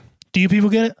 Okay. Go ahead. Do you people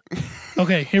get it?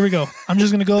 Okay, here we go. I'm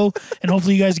just going to go, and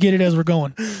hopefully you guys get it as we're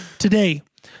going. Today,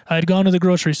 I had gone to the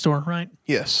grocery store, right?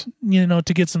 Yes.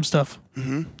 To get some stuff.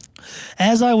 Mm-hmm.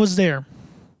 As I was there,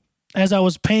 as I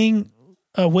was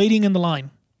waiting in the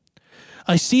line,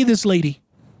 I see this lady,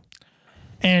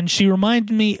 and she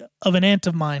reminded me of an aunt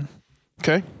of mine.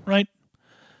 Okay. Right?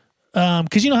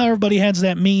 Because you know how everybody has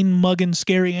that mean, mugging,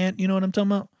 scary aunt? You know what I'm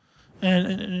talking about?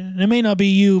 And it may not be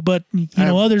you, but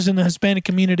others in the Hispanic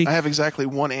community. I have exactly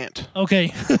one aunt.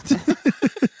 Okay.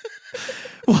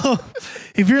 Well,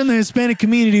 if you're in the Hispanic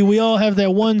community, we all have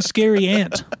that one scary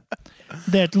aunt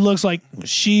that looks like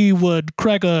she would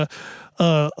crack a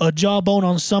jawbone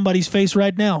on somebody's face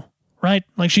right now, right?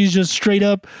 Like she's just straight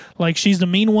up, like she's the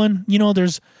mean one.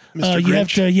 There's you have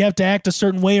to act a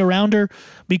certain way around her,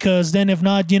 because then if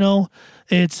not,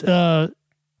 it's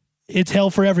hell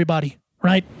for everybody,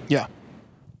 right? Yeah.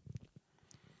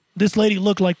 This lady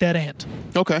looked like that aunt.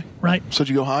 Okay. Right? So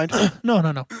did you go hide?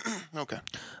 No. Okay.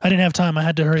 I didn't have time. I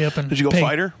had to hurry up and Did you go pay.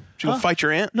 fight her? Did you go fight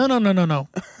your aunt? No. No.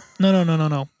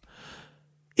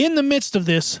 In the midst of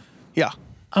this, Yeah.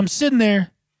 I'm sitting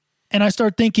there and I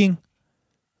start thinking,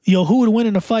 who would win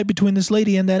in a fight between this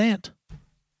lady and that aunt?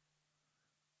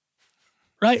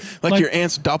 Right? Like your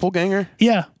aunt's doppelganger?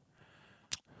 Yeah.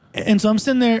 And so I'm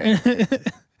sitting there and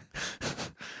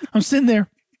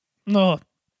No.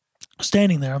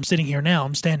 Standing there. I'm sitting here now.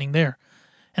 I'm standing there.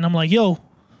 And I'm like,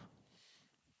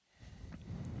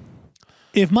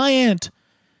 if my aunt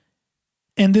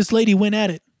and this lady went at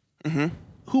it,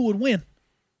 who would win?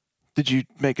 Did you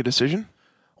make a decision?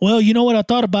 Well, you know what? I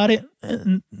thought about it,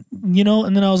 and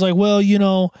then I was like,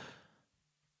 well,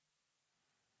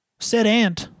 said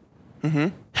aunt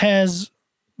has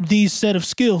these set of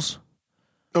skills.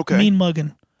 Okay. Mean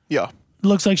mugging. Yeah.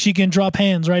 Looks like she can drop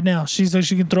hands right now. She's like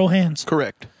she can throw hands.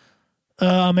 Correct.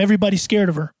 Everybody's scared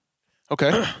of her.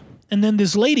 Okay. And then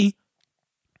this lady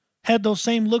had those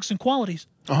same looks and qualities.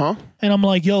 Uh-huh. And I'm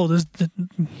like, this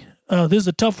is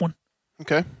a tough one.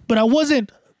 Okay. But I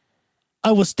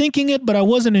was thinking it, but I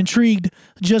wasn't intrigued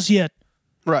just yet.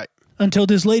 Right. Until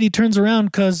this lady turns around,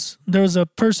 because there was a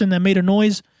person that made a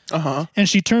noise. Uh-huh. And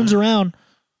she turns around.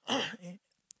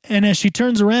 And as she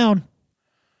turns around,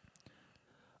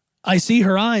 I see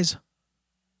her eyes.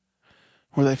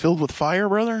 Were they filled with fire,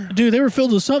 brother? Dude, they were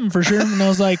filled with something for sure. And I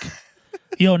was like,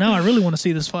 now I really want to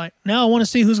see this fight. Now I want to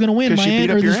see who's going to win, my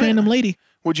aunt or this random lady.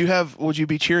 Would you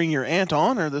be cheering your aunt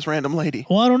on or this random lady?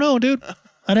 Well, I don't know, dude.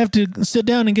 I'd have to sit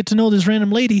down and get to know this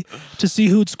random lady to see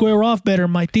who'd square off better,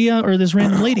 my tia or this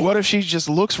random lady. What if she just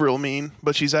looks real mean,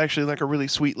 but she's actually like a really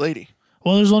sweet lady?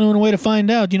 Well, there's only one way to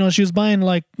find out. You know, she was buying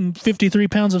like 53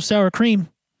 pounds of sour cream.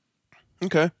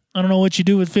 Okay. I don't know what you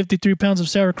do with 53 pounds of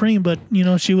sour cream, but, you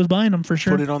know, she was buying them for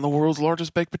sure. Put it on the world's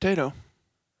largest baked potato.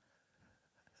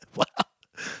 Wow.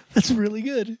 That's really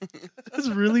good. That's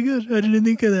really good. I didn't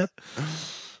think of that.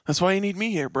 That's why you need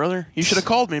me here, brother. You should have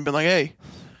called me and been like, hey,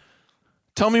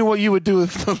 tell me what you would do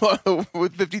with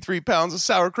 53 pounds of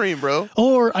sour cream, bro.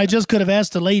 Or I just could have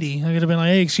asked the lady. I could have been like,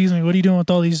 hey, excuse me, what are you doing with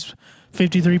all these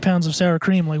 53 pounds of sour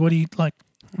cream? Like, what are you, like,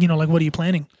 you know, like, what are you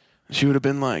planning? She would have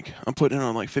been like, I'm putting it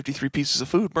on like 53 pieces of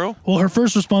food, bro. Well, her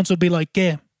first response would be like,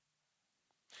 yeah.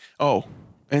 Oh,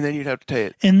 and then you'd have to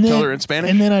tell her in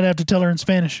Spanish? And then I'd have to tell her in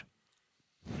Spanish.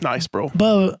 Nice, bro.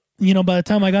 But, you know, by the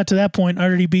time I got to that point, I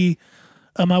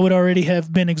would already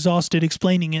have been exhausted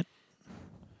explaining it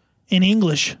in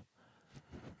English.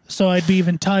 So I'd be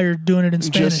even tired doing it in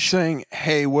Spanish. Just saying,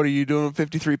 hey, what are you doing with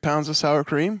 53 pounds of sour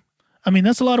cream? I mean,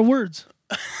 that's a lot of words.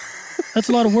 That's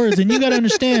a lot of words. And you got to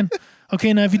understand,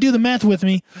 okay, now if you do the math with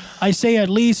me, I say at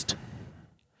least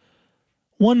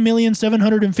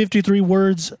 1,753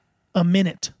 words a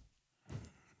minute.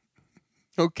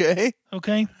 Okay.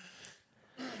 Okay?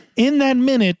 In that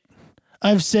minute,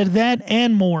 I've said that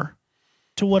and more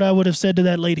to what I would have said to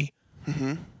that lady.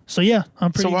 Mm-hmm. So, yeah,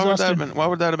 I'm pretty exhausted. Why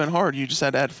would that have been hard? You just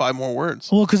had to add 5 more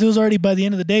words. Well, because it was already by the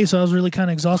end of the day, so I was really kind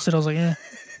of exhausted. I was like,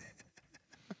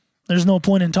 there's no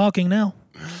point in talking now.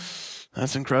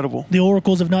 That's incredible. The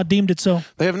oracles have not deemed it so.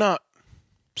 They have not.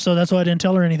 So that's why I didn't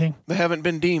tell her anything. They haven't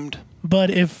been deemed. But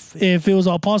if it was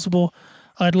all possible,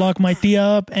 I'd lock my tia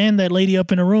up and that lady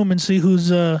up in a room and see who's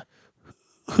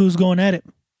going at it.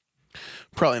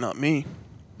 Probably not me.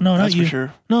 No, that's not you. For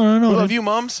sure. No. We love you,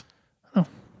 moms. Oh.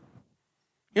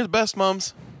 You're the best,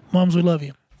 moms. Moms, we love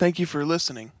you. Thank you for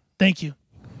listening. Thank you.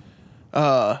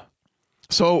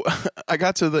 So I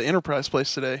got to the Enterprise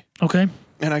place today. Okay.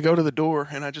 And I go to the door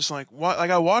and I just I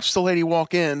watched the lady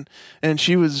walk in and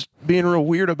she was being real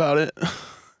weird about it.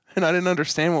 And I didn't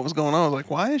understand what was going on. I was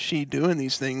like, why is she doing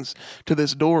these things to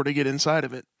this door to get inside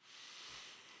of it?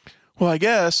 Well, I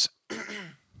guess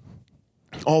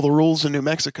all the rules in New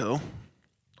Mexico.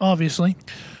 Obviously.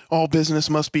 All business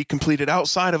must be completed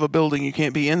outside of a building. You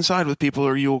can't be inside with people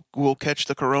or you will catch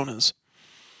the coronas.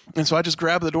 And so I just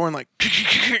grabbed the door and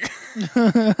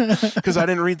because I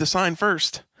didn't read the sign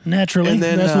first. Naturally, and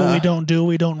then, that's what we don't do.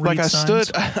 We don't read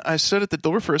signs. I stood at the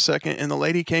door for a second, and the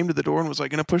lady came to the door and was like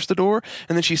going to push the door,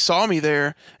 and then she saw me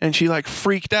there, and she like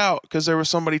freaked out because there was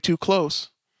somebody too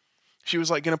close. She was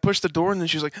like going to push the door, and then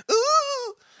she was like,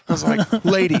 "Ooh!" I was like,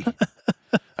 "Lady,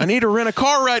 I need to rent a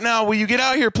car right now. Will you get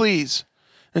out here, please?"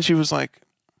 And she was like,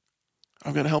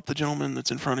 "I'm going to help the gentleman that's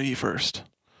in front of you first,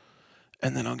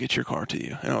 and then I'll get your car to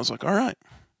you." And I was like, "All right."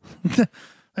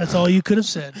 That's all you could have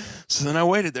said. So then I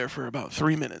waited there for about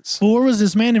 3 minutes. Well, where was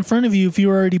this man in front of you if you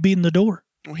were already beating the door?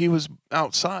 Well, he was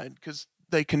outside because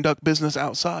they conduct business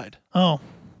outside. Oh.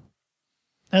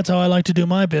 That's how I like to do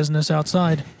my business,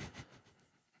 outside.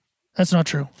 That's not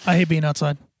true. I hate being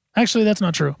outside. Actually, that's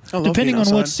not true. Depending on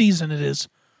what season it is.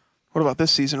 What about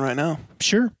this season right now?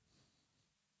 Sure.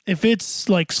 If it's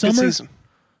like summer.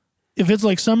 If it's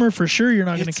like summer, for sure you're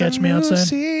not going to catch me outside.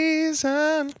 It's a new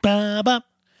season. Ba-ba.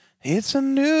 It's a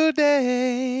new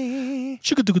day.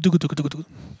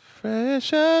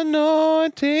 Fresh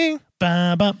anointing.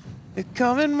 Ba-ba. It's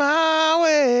coming my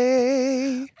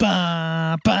way.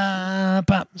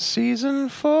 Ba-ba-ba. Season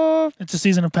 4. It's a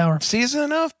season of power.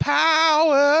 Season of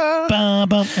power.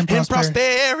 Ba-ba. And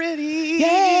prosperity.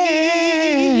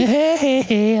 Yeah.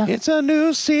 It's a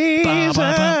new season.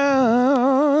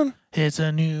 Ba-ba-ba. It's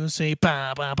a new season.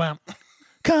 Ba-ba-ba.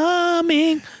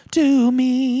 Coming to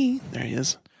me. There he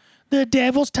is. The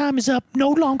devil's time is up.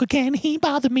 No longer can he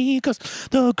bother me, because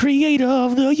the creator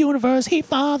of the universe, he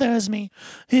fathers me.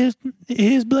 His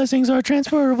blessings are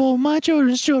transferable. My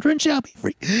children's children shall be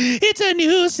free. It's a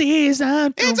new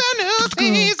season. It's a new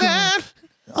season.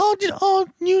 All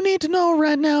you need to know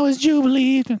right now is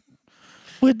Jubilee.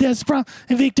 With this and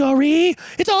victory.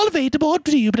 It's all available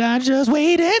to you, but I just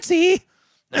wait and see.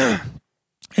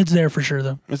 It's there for sure,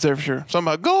 though. It's there for sure.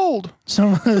 Something about gold.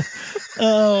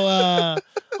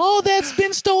 All that's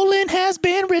been stolen has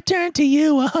been returned to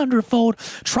you 100-fold.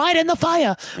 Tried in the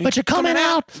fire, but you're coming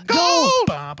out gold.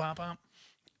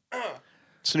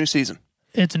 It's a new season.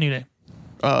 It's a new day.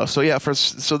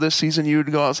 So this season you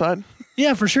would go outside?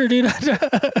 Yeah, for sure, dude.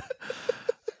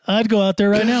 I'd go out there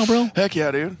right now, bro. Heck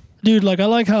yeah, dude. Dude, I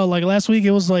like how last week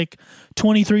it was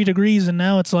 23 degrees and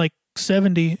now it's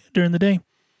 70 during the day.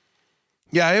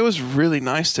 Yeah, it was really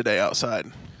nice today outside.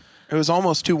 It was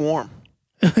almost too warm.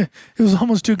 It was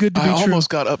almost too good to be true. I almost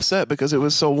got upset because it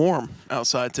was so warm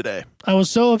outside today. I was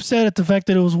so upset at the fact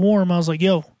that it was warm. I was like,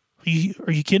 yo,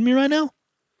 are you kidding me right now?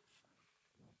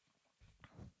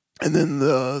 And then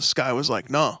the sky was like,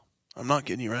 no, I'm not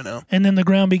kidding you right now. And then the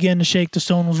ground began to shake. The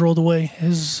stone was rolled away.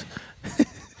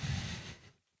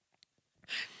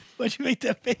 Why'd you make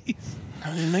that face?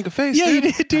 I didn't make a face, Yeah, dude.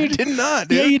 you did, dude. I did not,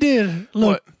 dude. Yeah, you did.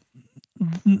 Look,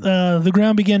 the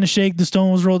ground began to shake. The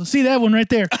stone was rolled. See that one right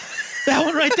there? That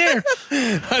one right there.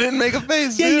 I didn't make a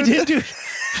face, Yeah, dude. you did, dude.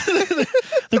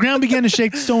 The ground began to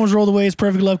shake. The stone was rolled away. His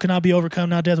perfect love cannot be overcome.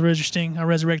 Now death raised your sting. Our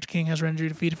resurrected King has rendered you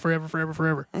defeated forever, forever,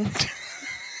 forever.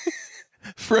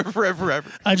 Forever, forever, forever.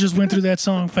 I just went through that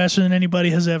song faster than anybody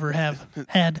has ever had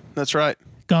That's right.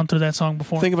 gone through that song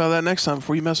before. Think about that next time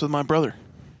before you mess with my brother.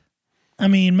 I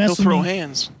mean, mess He'll with throw me.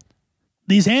 hands.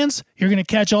 These hands, you're going to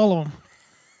catch all of them.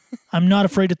 I'm not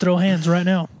afraid to throw hands right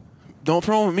now. Don't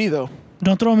throw them at me, though.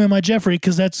 Don't throw them in my Jeffrey,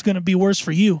 because that's going to be worse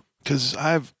for you. Because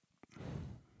I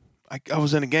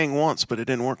was in a gang once, but it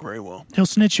didn't work very well. He'll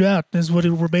snitch you out, is what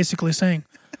we're basically saying.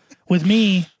 With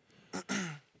me,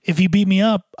 if you beat me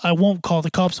up, I won't call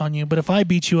the cops on you. But if I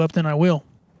beat you up, then I will.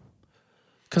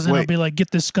 Because then I'll be like,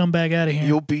 get this scumbag out of here.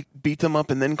 You'll beat them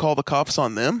up and then call the cops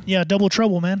on them? Yeah, double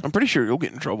trouble, man. I'm pretty sure you'll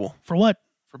get in trouble. For what?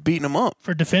 For beating them up.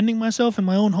 For defending myself in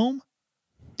my own home?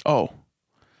 Oh.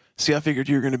 See, I figured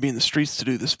you were going to be in the streets to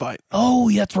do this fight. Oh,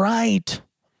 that's right.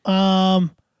 Okay.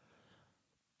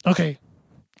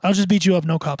 I'll just beat you up,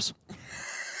 no cops.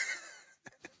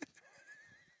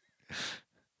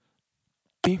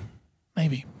 Maybe.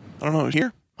 I don't know.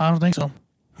 Here? I don't think so.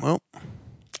 Well,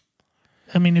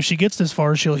 I mean, if she gets this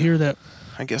far, she'll hear that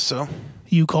I guess so.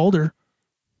 you called her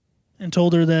and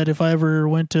told her that if I ever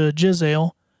went to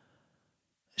Giselle,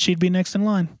 she'd be next in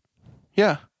line.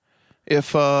 Yeah.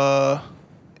 If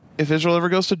Israel ever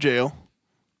goes to jail,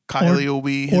 Kylie will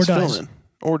be his fill-in.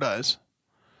 Or dies.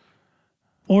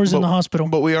 Or is in the hospital.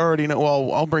 But we already know.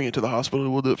 Well, I'll bring it to the hospital.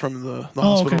 We'll do it from the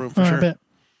hospital room for All sure. right, bet.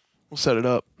 We'll set it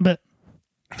up. Bet.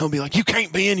 He'll be like, you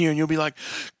can't be in here. And you'll be like,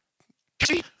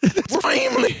 we're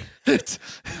family. That's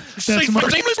my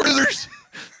family brothers.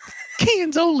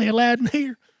 Ken's only allowed in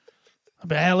here.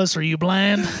 But Alice, are you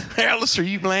blind? Alice, are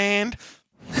you bland?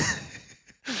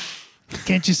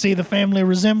 Can't you see the family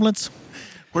resemblance?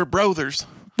 We're brothers.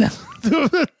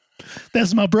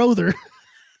 That's my brother.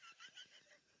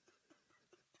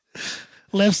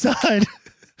 Left side.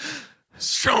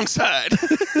 Strong side.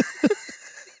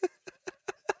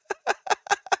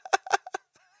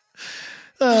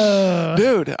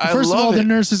 Dude, I First love of all, it. the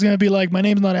nurse is going to be like, my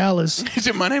name's not Alice.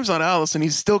 My name's not Alice, and he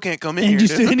still can't come in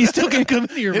here. And he still can't come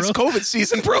in here, bro. It's COVID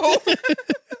season, bro.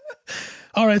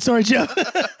 All right, sorry, Jeff.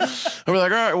 We're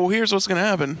like, all right, well, here's what's going to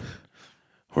happen.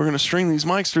 We're going to string these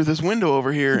mics through this window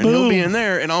over here, and he'll be in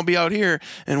there, and I'll be out here,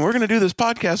 and we're going to do this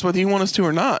podcast whether you want us to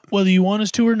or not. Whether you want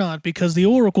us to or not, because the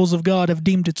oracles of God have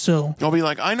deemed it so. I'll be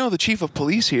like, I know the chief of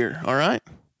police here, all right?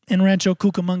 In Rancho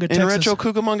Cucamonga, Texas. In Rancho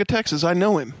Cucamonga, Texas. I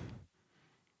know him.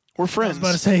 We're friends. I was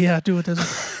about to say, yeah, do it.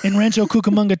 In Rancho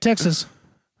Cucamonga, Texas.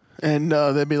 And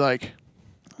they'd be like...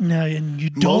 No, and you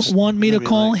don't want me to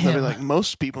call him. They'd be like,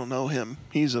 most people know him.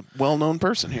 He's a well-known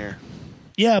person here.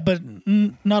 Yeah, but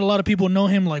not a lot of people know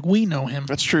him like we know him.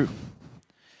 That's true.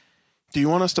 Do you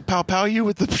want us to pow you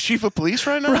with the chief of police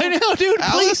right now? Right now, dude.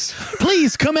 Alice?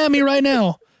 Please, come at me right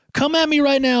now. Come at me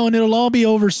right now, and it'll all be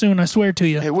over soon. I swear to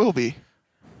you. It will be.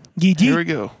 Yeet, yeet. Here we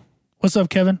go. What's up,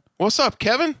 Kevin? What's up,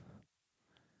 Kevin?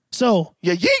 So,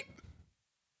 Yeah, yeet.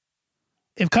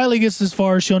 if Kylie gets this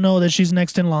far, she'll know that she's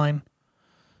next in line.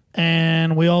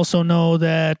 And we also know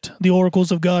that the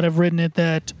oracles of God have written it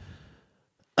that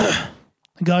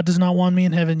God does not want me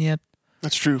in heaven yet.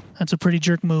 That's true. That's a pretty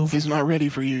jerk move. He's not ready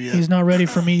for you yet. He's not ready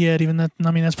for me yet. Even that,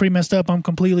 I mean, that's pretty messed up. I'm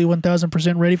completely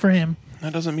 1,000% ready for him.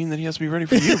 That doesn't mean that he has to be ready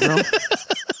for you, bro.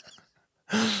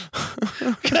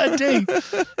 God dang.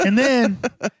 And then,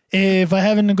 if I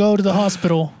happen to go to the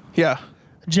hospital, Yeah.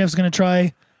 Jeff's going to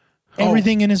try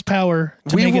everything in his power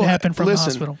to make it happen from the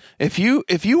hospital. If you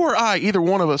or I, either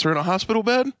one of us, are in a hospital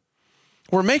bed,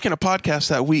 we're making a podcast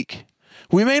that week.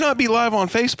 We may not be live on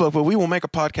Facebook, but we will make a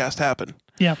podcast happen.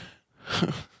 Yeah.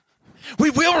 We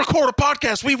will record a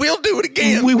podcast. We will do it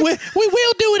again. We will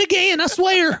do it again, I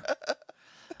swear.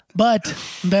 But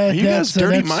Are you guys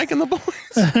dirty Mike and the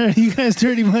boys? Are you guys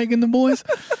dirty Mike and the boys?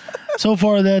 So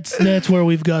far, that's where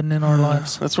we've gotten in our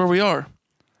lives. That's where we are.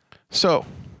 So,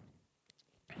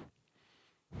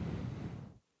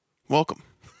 welcome.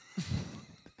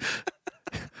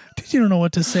 You don't know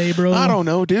what to say, bro. I don't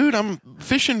know, dude. I'm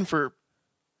fishing for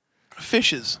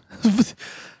fishes.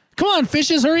 Come on,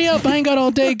 fishes, hurry up. I ain't got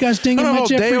all day, gosh dang it. I don't My know,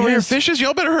 day Jeffrey over here, has... fishes.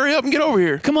 Y'all better hurry up and get over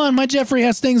here. Come on, my Jeffrey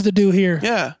has things to do here.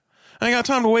 Yeah. I ain't got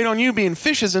time to wait on you being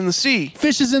fishes in the sea.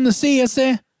 Fishes in the sea, I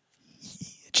say.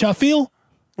 Chafil?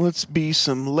 Let's be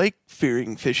some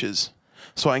lake-fearing fishes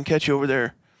so I can catch you over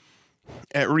there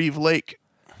at Reeve Lake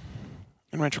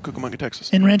in Rancho Cucamonga,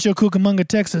 Texas. In Rancho Cucamonga,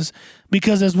 Texas.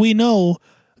 Because as we know,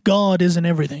 God isn't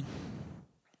everything.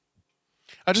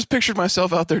 I just pictured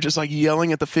myself out there just like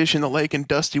yelling at the fish in the lake and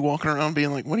Dusty walking around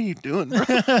being like, what are you doing, bro?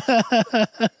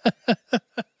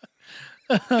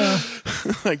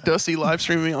 Like Dusty live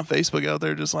streaming on Facebook out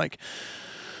there just like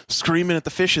screaming at the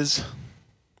fishes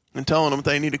and telling them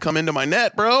they need to come into my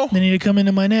net, bro. They need to come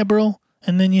into my net, bro.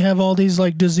 And then you have all these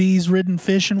like disease-ridden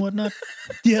fish and whatnot.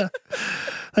 Yeah,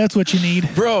 that's what you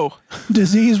need. Bro.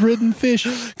 Disease-ridden fish.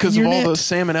 Because of all the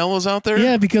salmonellas out there?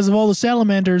 Yeah, because of all the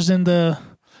salamanders and E.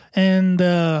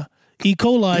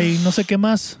 coli, no sé qué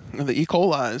más. The E.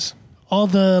 coli's. All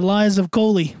the lies of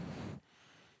coli.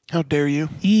 How dare you?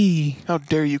 How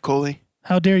dare you, Coley?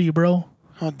 How dare you, bro?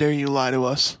 How dare you lie to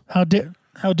us? How dare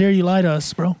you lie to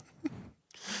us, bro?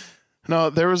 No,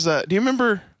 there was that. Do you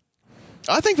remember?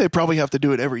 I think they probably have to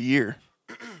do it every year.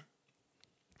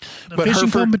 The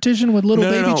fishing competition with little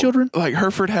baby children? Like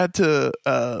Hereford had to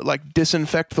like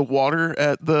disinfect the water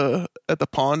at the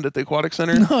pond at the aquatic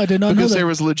center. No, I did not know that. Because there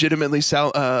was legitimately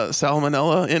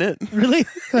salmonella in it. Really?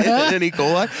 And E.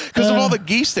 coli. Because of all the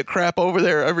geese that crap over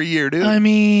there every year, dude. I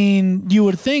mean, you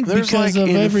would think there's because like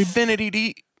of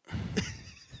infinity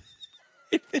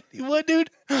What, dude?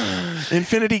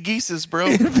 Infinity geeses, bro.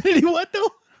 Infinity what,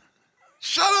 though?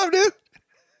 Shut up, dude.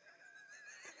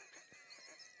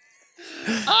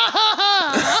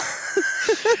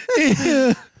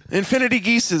 Infinity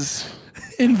geeses.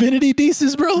 Infinity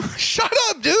Deeces, bro. Shut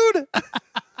up, dude.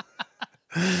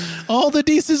 All the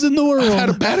Deeces in the world. I had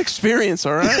a bad experience,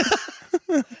 all right?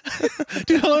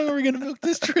 Dude, how long are we going to milk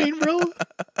this train, bro?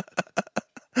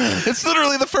 It's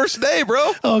literally the first day,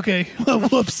 bro. Okay. Well,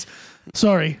 whoops.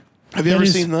 Sorry. Have you ever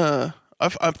seen the...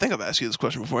 I think I've asked you this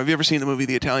question before. Have you ever seen the movie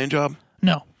The Italian Job?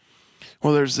 No.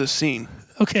 Well, there's this scene.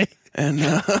 Okay. And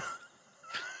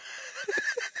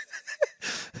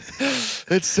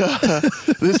it's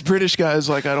this British guy's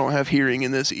like, I don't have hearing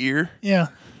in this ear. Yeah.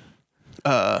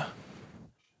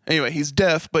 Anyway, he's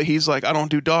deaf, but he's like, I don't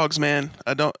do dogs, man.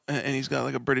 I don't. And he's got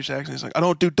like a British accent. He's like, I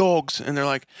don't do dogs. And they're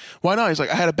like, why not? He's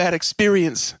like, I had a bad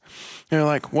experience. And they're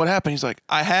like, what happened? He's like,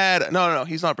 no,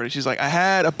 he's not British. He's like, I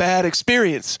had a bad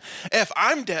experience.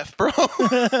 I'm deaf, bro.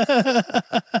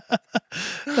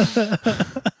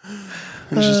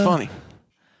 And it's just funny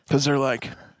because they're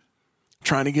like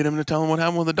trying to get him to tell him what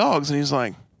happened with the dogs. And he's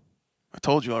like, I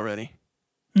told you already.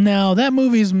 Now, that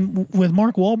movie's with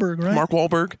Mark Wahlberg, right? Mark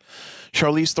Wahlberg,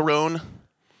 Charlize Theron.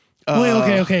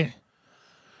 Wait, okay.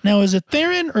 Now, is it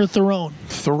Theron or Theron?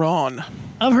 Theron.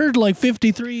 I've heard like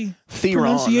 53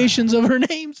 pronunciations of her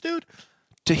names, dude.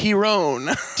 Teheron.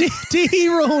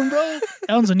 Teheron, bro.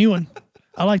 That one's a new one.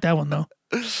 I like that one, though.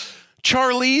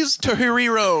 Charlize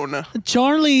Teheron.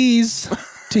 Charlize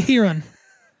Teheron.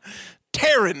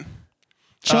 Taryn.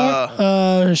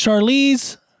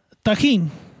 Charlize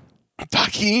Takin.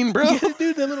 Takin, bro. Yeah,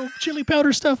 dude, that little chili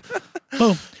powder stuff.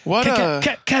 Boom. What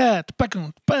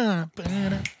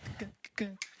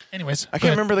Anyways. I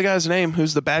can't remember the guy's name.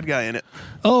 Who's the bad guy in it?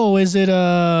 Oh, is it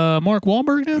Mark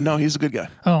Wahlberg, dude? No, he's a good guy.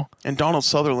 Oh. And Donald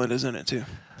Sutherland is in it, too.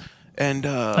 And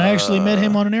I actually met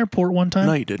him on an airport one time.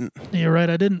 No, you didn't. You're right,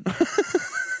 I didn't.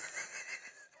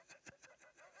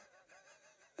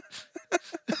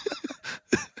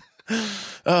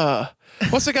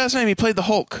 What's the guy's name? He played the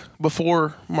Hulk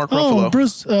before Mark Ruffalo.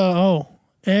 Bruce.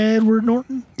 Edward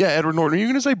Norton. Yeah, Edward Norton. Are you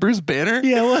gonna say Bruce Banner?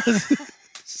 Yeah, it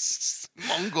was.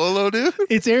 Mongolo, dude.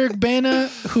 It's Eric Bana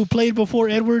who played before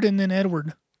Edward and then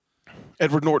Edward.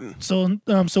 Edward Norton. So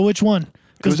which one?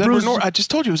 It was Edward Norton. I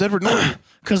just told you it was Edward Norton.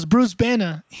 Because Bruce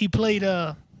Bana, he played.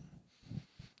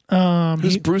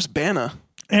 Who's Bruce Bana?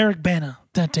 Eric Bana.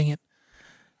 That dang it.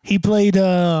 He played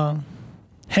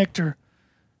Hector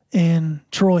in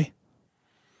Troy.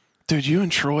 Dude, you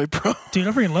and Troy, bro. Dude,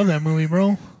 I freaking love that movie,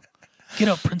 bro. Get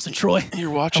up, Prince of Troy. You're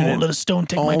watching I won't it let a stone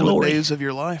take all my glory. the days of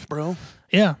your life, bro.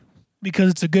 Yeah,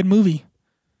 because it's a good movie.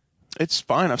 It's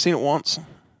fine. I've seen it once. I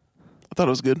thought it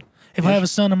was good. If I have a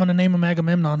son, I'm going to name him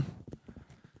Agamemnon.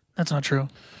 That's not true.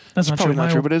 That's not probably true.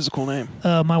 Not true, but it is a cool name.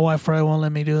 My wife probably won't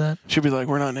let me do that. She'll be like,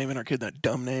 we're not naming our kid that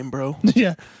dumb name, bro.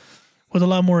 Yeah, with a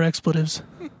lot more expletives.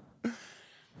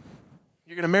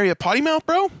 You're going to marry a potty mouth,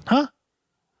 bro? Huh?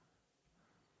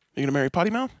 You're going to marry potty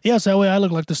mouth? Yes, that way I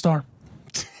look like the star.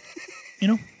 You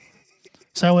know?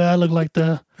 So that way I look like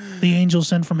the angel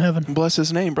sent from heaven. Bless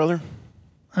his name, brother.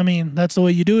 I mean, that's the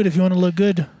way you do it if you want to look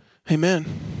good. Amen.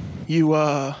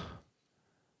 You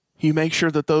make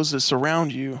sure that those that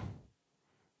surround you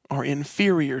are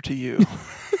inferior to you.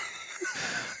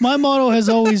 My motto has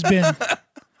always been,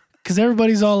 because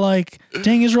everybody's all like,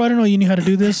 dang, Israel, I don't know you knew how to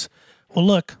do this. Well,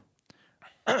 look,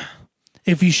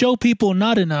 if you show people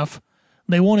not enough,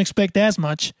 they won't expect as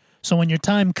much. So when your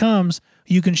time comes,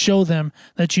 you can show them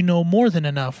that you know more than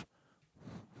enough.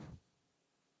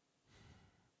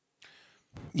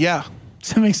 Yeah.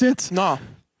 Does that make sense? No.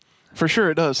 For sure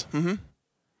it does. Mm-hmm.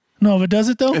 No, but does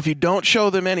it though? If you don't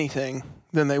show them anything,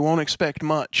 then they won't expect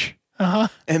much. Uh-huh.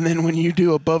 And then when you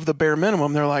do above the bare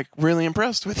minimum, they're like really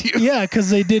impressed with you. Yeah, because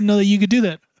they didn't know that you could do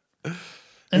that. And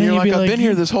then you're like, I've been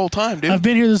here this whole time, dude. I've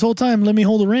been here this whole time. Let me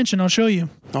hold a wrench and I'll show you.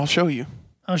 I'll show you.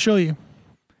 I'll show you.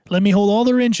 Let me hold all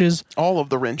the wrenches. All of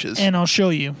the wrenches. And I'll show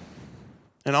you.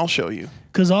 And I'll show you.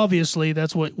 Because obviously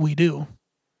that's what we do.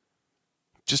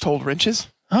 Just hold wrenches?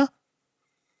 Huh?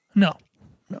 No.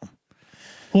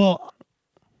 Well,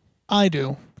 I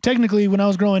do. Technically, when I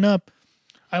was growing up,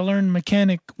 I learned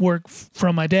mechanic work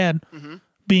from my dad,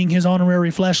 being his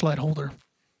honorary flashlight holder.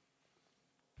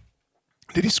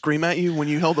 Did he scream at you when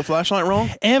you held the flashlight wrong?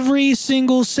 Every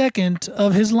single second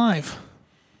of his life.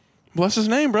 Bless his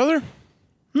name, brother.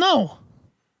 No.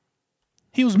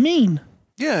 He was mean.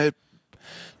 Yeah, it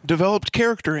developed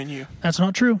character in you. That's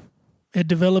not true. It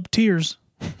developed tears.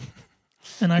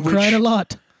 And I cried a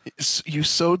lot. You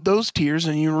sowed those tears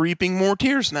and you're reaping more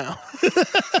tears now.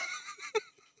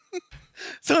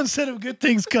 So instead of good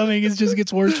things coming, it just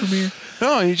gets worse from here.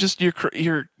 No,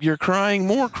 you're crying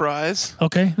more cries.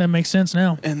 Okay, that makes sense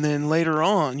now. And then later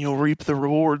on, you'll reap the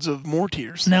rewards of more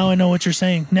tears. Now I know what you're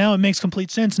saying. Now it makes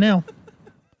complete sense now.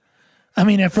 I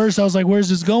mean, at first I was like, where's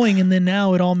this going? And then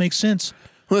now it all makes sense.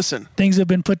 Listen. Things have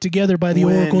been put together by the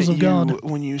oracles of God.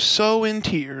 When you sow in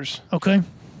tears. Okay.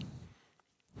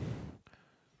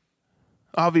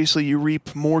 Obviously, you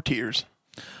reap more tears.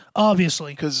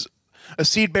 Obviously. Because a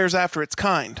seed bears after its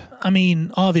kind. I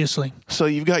mean, obviously. So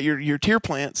you've got your tear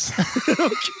plants.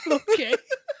 Okay.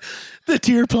 The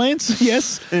tear plants,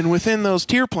 yes. And within those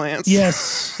tear plants.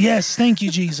 Yes. Yes. Thank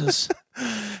you, Jesus.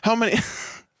 How many?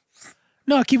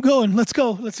 No, keep going. Let's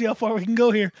go. Let's see how far we can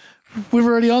go here. We're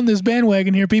already on this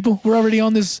bandwagon here, people. We're already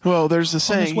on this. Well, there's the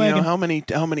saying, you know, how many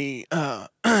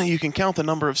you can count the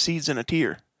number of seeds in a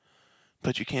tear,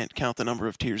 but you can't count the number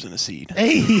of tears in a seed.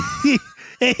 Hey,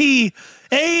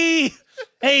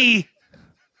 hey.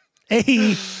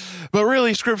 But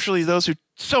really, scripturally, those who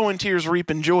sow in tears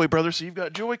reap in joy, brother. So you've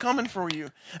got joy coming for you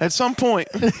at some point.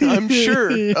 I'm sure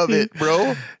of it,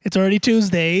 bro. It's already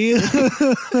Tuesday.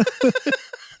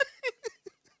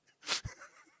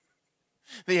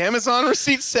 The Amazon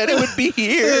receipt said it would be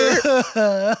here.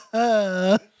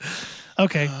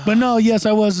 Okay. But no, yes,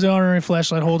 I was the honorary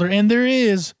flashlight holder. And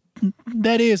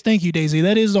thank you, Daisy.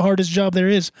 That is the hardest job there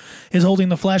is holding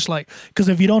the flashlight. Because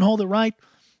if you don't hold it right,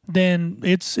 then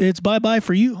it's bye-bye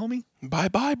for you, homie.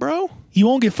 Bye-bye, bro. You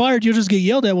won't get fired. You'll just get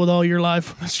yelled at with all your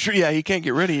life. That's true. Yeah, he can't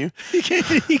get rid of you. He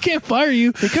can't fire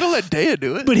you. He could have let Dea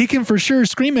do it. But he can for sure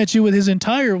scream at you with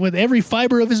every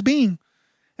fiber of his being.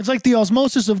 It's like the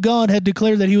osmosis of God had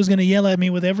declared that he was going to yell at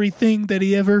me with everything that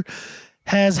he ever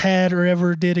has had or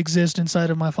ever did exist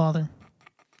inside of my Father.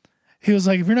 He was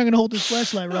like, if you're not going to hold this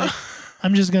flashlight right,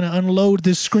 I'm just going to unload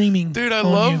this screaming. Dude, I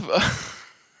love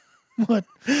what?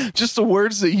 Just the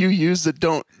words that you use that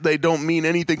don't mean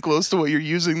anything close to what you're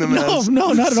using them as.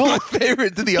 No, not at all. My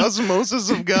favorite, the osmosis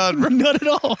of God. Not at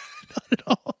all. Not at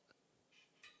all.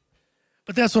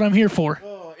 But that's what I'm here for.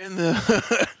 Oh, in the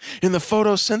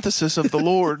photosynthesis of the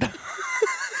Lord.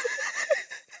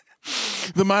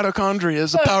 The mitochondria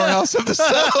is the powerhouse of the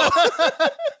cell.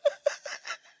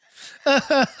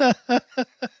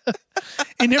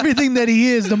 In everything that he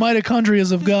is, the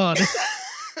mitochondria of God.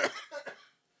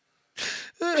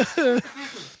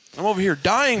 I'm over here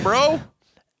dying, bro.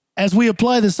 As we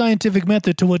apply the scientific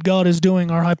method to what God is doing,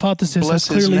 our hypothesis has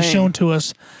clearly shown to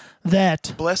us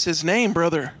that... Bless his name,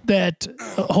 brother. That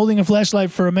holding a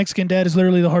flashlight for a Mexican dad is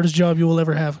literally the hardest job you will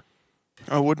ever have.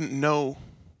 I wouldn't know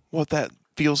what that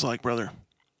feels like, brother.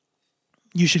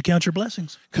 You should count your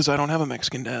blessings. Because I don't have a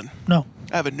Mexican dad. No.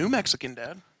 I have a new Mexican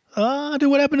dad. Dude,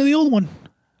 what happened to the old one?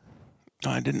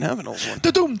 I didn't have an old one.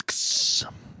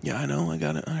 Yeah, I know. I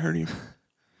got it. I heard you.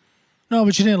 No,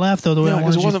 but you didn't laugh, though, the way I wanted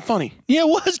because it wasn't funny. Yeah, it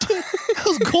was, dude. That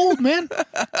was gold, man.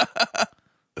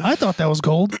 I thought that was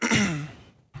gold.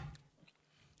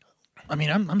 I mean,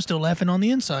 I'm still laughing on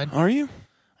the inside. Are you?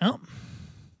 Well,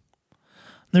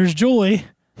 there's joy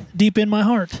deep in my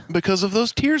heart. Because of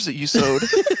those tears that you sowed.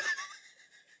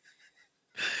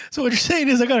 So what you're saying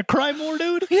is I gotta cry more,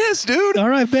 dude? Yes, dude. All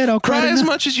right, bet I'll cry Cry as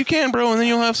tonight. much as you can, bro, and then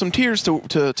you'll have some tears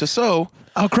to sow.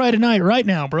 I'll cry tonight, right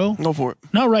now, bro. Go for it.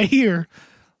 Not right here,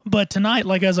 but tonight,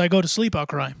 like as I go to sleep, I'll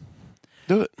cry.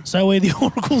 Do it. So that way the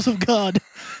oracles of God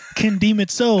can deem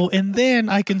it so, and then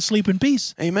I can sleep in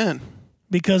peace Amen.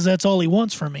 because that's all he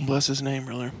wants from me. Bless his name,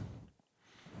 brother.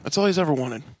 That's all he's ever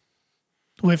wanted.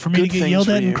 Wait, for me Good to get things yelled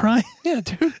for at you. and cry? Yeah,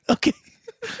 dude. Okay.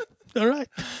 All right.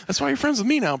 That's why you're friends with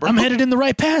me now, bro. I'm headed in the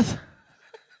right path.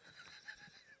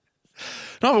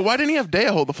 No, but why didn't you have Dea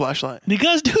hold the flashlight?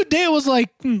 Because, dude, Dea was like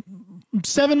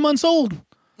 7 months old.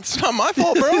 It's not my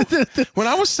fault, bro. When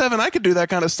I was 7, I could do that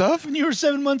kind of stuff. When you were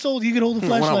 7 months old, you could hold the When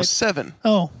flashlight. I was 7.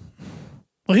 Oh.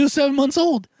 Well, he was 7 months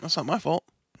old. That's not my fault.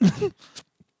 You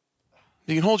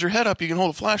can hold your head up. You can hold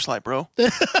a flashlight, bro.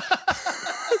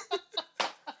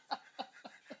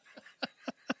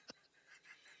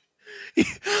 You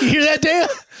hear that, Dea?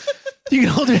 You can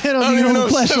hold your head up. I You don't can even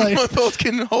hold know a if flashlight. 7-month-olds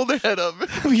can hold their head up.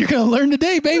 You're going to learn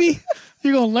today, baby.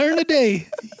 You're going to learn today.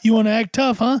 You want to act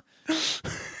tough, huh?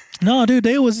 No, dude,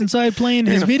 Dea was inside playing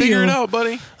his video. Figure it out,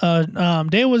 buddy.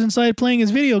 Dea was inside playing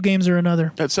his video games or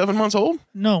another. At 7 months old?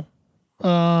 No.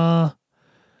 We're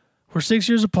 6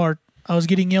 years apart. I was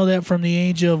getting yelled at from the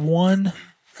age of 1.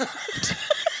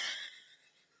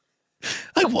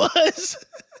 I was.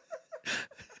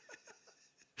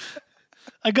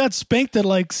 I got spanked at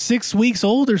like 6 weeks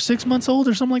old or 6 months old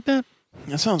or something like that.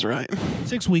 That sounds right.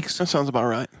 6 weeks. That sounds about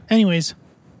right. Anyways,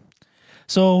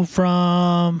 so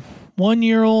from 1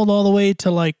 year old all the way to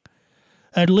like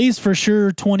at least for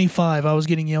sure 25, I was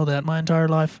getting yelled at my entire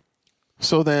life.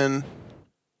 So then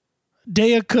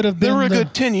Dea could have been there were a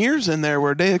good 10 years in there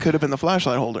where Dea could have been the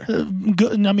flashlight holder.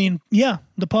 I mean, yeah,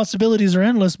 the possibilities are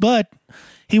endless, but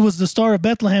he was the star of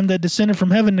Bethlehem that descended from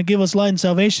heaven to give us light and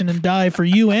salvation and die for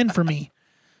you and for me.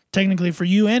 Technically for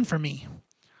you and for me.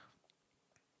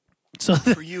 So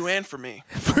For you and for me.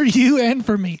 for you and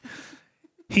for me.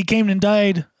 He came and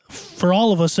died for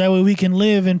all of us. That way we can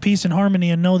live in peace and harmony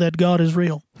and know that God is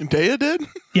real. And Dea did?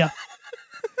 Yeah.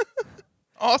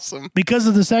 Awesome. Because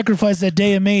of the sacrifice that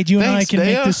Dea made, you Thanks, and I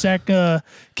Dea.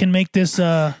 can make this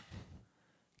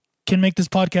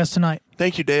podcast tonight.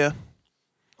 Thank you, Dea.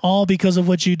 All because of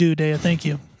what you do, Dea. Thank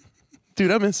you.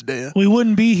 Dude, I miss Dea. We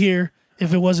wouldn't be here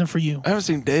if it wasn't for you. I haven't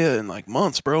seen Dea in like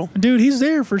months, bro. Dude, he's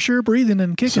there for sure, breathing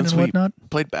and kicking Since and we whatnot.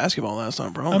 played basketball last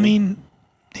time, bro. I mean,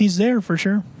 he's there for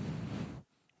sure.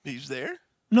 He's there?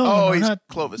 No, he's not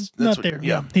Clovis. not what- there.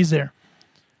 Yeah, he's there.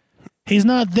 He's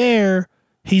not there.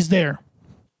 He's there.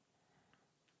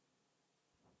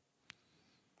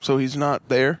 So he's not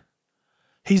there?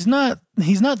 He's not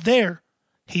there.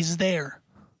 He's there.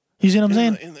 You see what I'm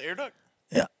saying? In the air duct?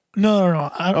 Yeah. No.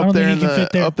 I don't There think in he can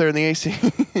fit there. Up there in the AC.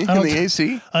 In don't- the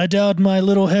AC? I doubt my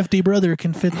little hefty brother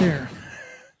can fit there.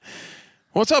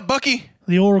 What's up, Bucky?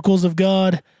 The oracles of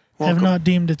God have Welcome. not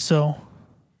deemed it so.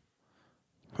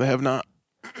 They have not.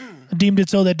 Deemed it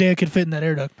so that Dea could fit in that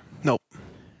air duct. Nope.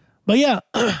 But yeah,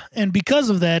 and because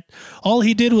of that, all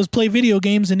he did was play video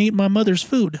games and eat my mother's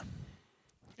food.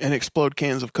 And explode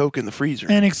cans of Coke in the freezer.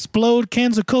 And explode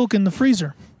cans of Coke in the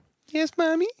freezer. Yes,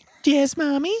 mommy. Yes,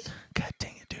 mommy. God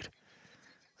dang it, dude.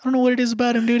 I don't know what it is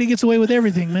about him, dude. He gets away with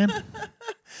everything, man.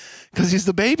 Because he's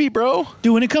the baby, bro.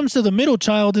 Dude, when it comes to the middle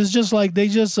child, it's just like they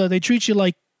treat you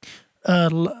like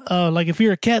if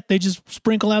you're a cat, they just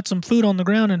sprinkle out some food on the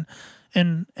ground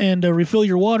and refill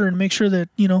your water and make sure that,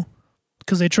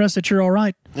 because they trust that you're all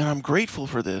right. And I'm grateful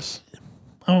for this.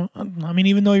 I mean,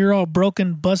 even though you're all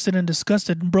broken, busted, and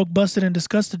disgusted.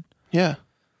 Yeah.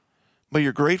 But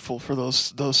you're grateful for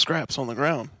those scraps on the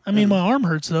ground. I mean, my arm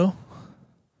hurts, though.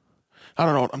 I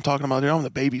don't know what I'm talking about, dude. I'm the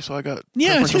baby, so I got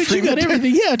Yeah, preferential dude, you got treatment.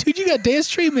 everything. Yeah, dude, you got dance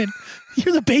treatment.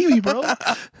 You're the baby, bro.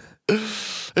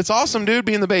 It's awesome, dude,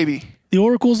 being the baby. The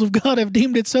oracles of God have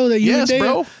deemed it so that you Yes, and Dea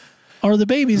bro. are the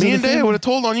babies. Me of and the Dea family. would have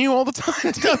told on you all the time.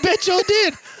 I bet y'all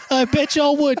did. I bet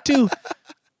y'all would too.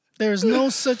 There's no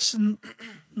such thing.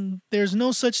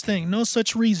 No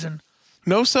such reason.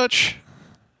 No such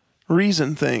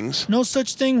reason things. No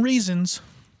such thing reasons.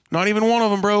 Not even one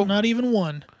of them, bro. Not even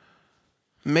one.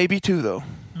 Maybe two, though.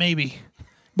 Maybe.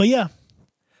 But yeah.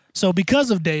 So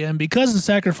because of Dea and because of the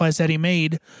sacrifice that he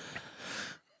made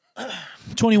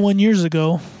 21 years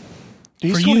ago,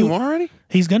 He's For you- 21 already?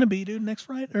 he's going to be, dude, next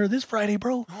Friday, or this Friday,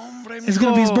 bro. Hombre, It's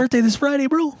going to be his mijo. birthday this Friday,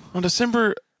 bro. On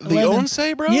December the 11th. Once,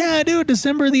 bro? Yeah, dude,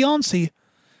 December the Once.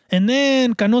 And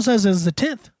then Canosa's is the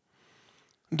 10th.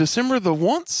 December the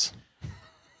Once?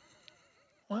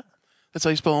 What? That's how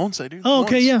you spell Once, dude. Oh,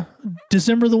 okay, Once. yeah.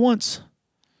 December the Once.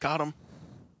 Got him.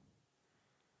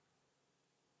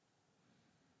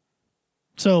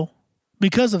 So,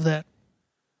 because of that,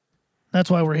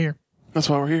 that's why we're here. That's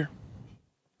why we're here.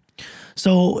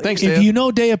 So Thanks, if Dad. you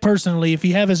know Dea personally, if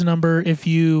you have his number, if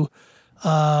you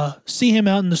see him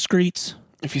out in the streets,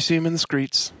 If you see him in the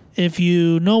streets. if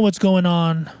you know what's going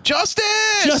on,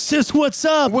 Justice, what's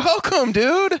up? welcome,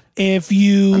 dude. If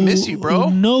you I miss you, bro.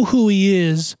 know who he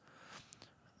is,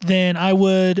 then I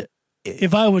would,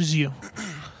 if I was you,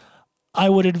 I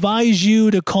would advise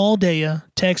you to call Dea,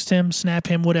 text him, snap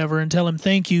him, whatever, and tell him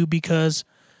thank you because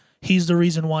he's the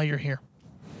reason why you're here.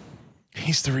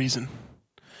 He's the reason.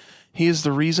 He is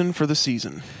the reason for the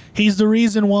season. He's the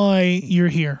reason why you're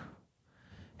here.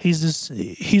 He's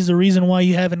the reason why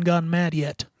you haven't gotten mad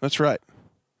yet. That's right.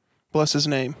 Bless his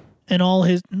name. And all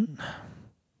his...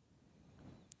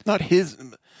 Not his,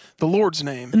 the Lord's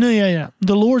name. No, yeah.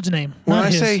 The Lord's name. When not I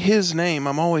his. say his name,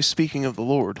 I'm always speaking of the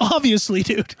Lord. Obviously,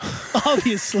 dude.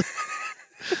 Obviously.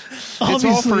 It's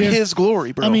all for his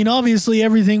glory, bro. I mean, obviously,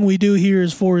 everything we do here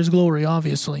is for his glory,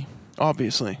 obviously.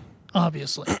 Obviously.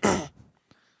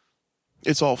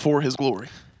 It's all for his glory.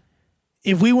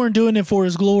 If we weren't doing it for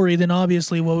his glory, then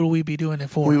obviously what would we be doing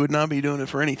it for? We would not be doing it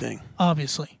for anything.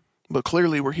 Obviously. But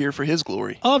clearly we're here for his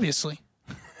glory. Obviously.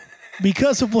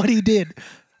 Because of what he did,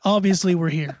 obviously we're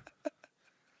here.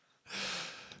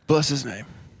 Bless his name.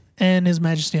 And his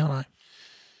majesty on high.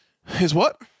 His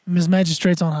what? His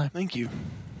magistrates on high. Thank you.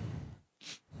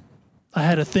 I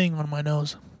had a thing on my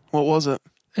nose. What was it?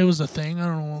 It was a thing. I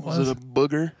don't know what it was. Was it a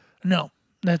booger? No,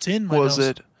 that's in my Was nose.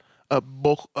 it a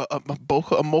mocho?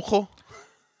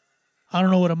 I don't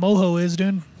know what a mojo is,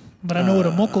 dude. But I know what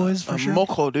a moco is for sure.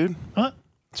 Moco, dude. What?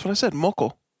 That's what I said.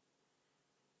 Moco.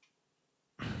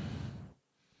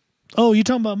 Oh, you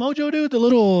talking about Mojo, dude? The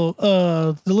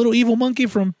little evil monkey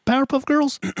from Powerpuff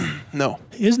Girls? No.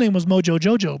 His name was Mojo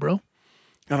Jojo, bro.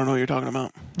 I don't know what you're talking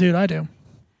about. Dude, I do.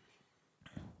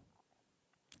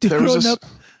 Dude, There was growing this- up.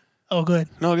 Oh, go ahead.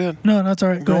 No, good. No, that's all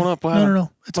right. Go Growing ahead. up, what No, happened?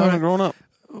 it's What all happened right. growing up?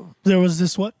 There was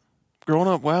this what? Growing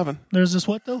up, what happened? There's this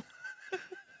what though?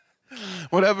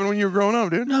 What happened when you were growing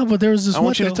up, dude? No, but there was this. I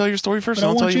want you though. to tell your story first, But and I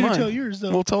I'll want tell you you mine. to tell yours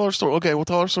though. We'll tell our story. Okay, we'll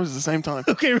tell our stories at the same time.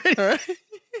 Okay, ready? All right.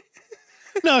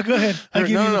 No, go ahead. I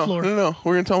give you the floor. No.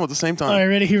 We're gonna tell them at the same time. All right,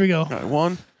 ready? Here we go. All right,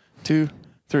 1, 2,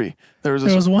 3. There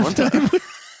was one time.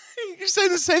 You're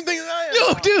saying the same thing as I am.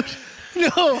 No, dude.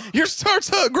 No. Yours starts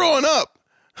growing up.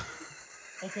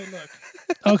 Okay, look.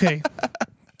 Okay.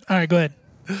 All right, go ahead.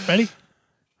 Ready?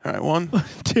 All right, 1,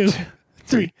 2,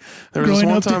 3. There was this Growing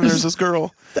one up, time. there's- There's this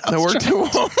girl that worked at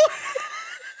Walmart.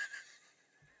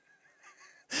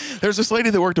 There's this lady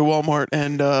that worked at Walmart,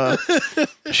 and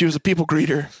she was a people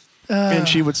greeter, and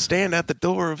she would stand at the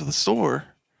door of the store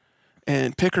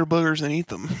and pick her boogers and eat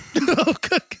them. Oh,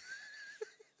 good.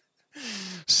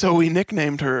 So we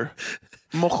nicknamed her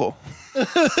Mojo.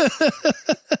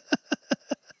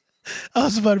 I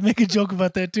was about to make a joke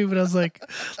about that too, but I was like,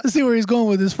 let's see where he's going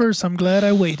with this first. I'm glad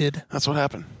I waited. That's what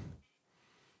happened.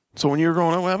 So when you were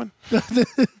growing up, what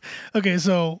happened? Okay,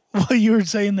 so while you were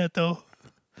saying that though,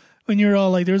 when you're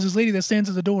all like, there's this lady that stands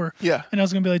at the door. Yeah. And I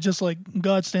was going to be like, just like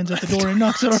God stands at the door and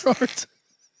knocks at our hearts.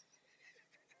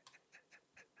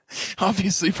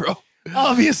 Obviously, bro.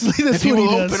 Obviously, that's If he what he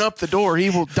will does. open up the door, he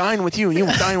will dine with you, and you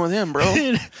will dine with him, bro,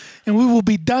 And we will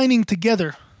be dining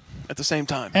together at the same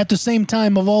time. at the same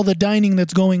time of all the dining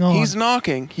that's going on. He's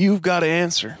knocking. You've got to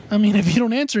answer. I mean, if you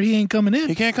don't answer, he ain't coming in.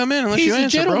 He can't come in unless He's you a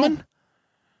answer, gentleman. bro.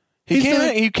 You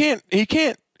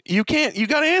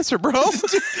got to answer, bro.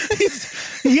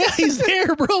 Yeah, he's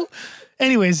there, bro.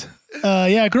 Anyways,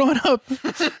 yeah, growing up,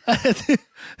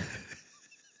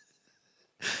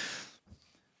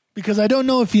 because I don't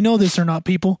know if you know this or not,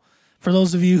 people. For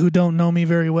those of you who don't know me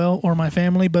very well or my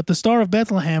family, but the Star of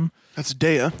Bethlehem That's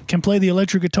Dea. can play the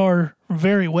electric guitar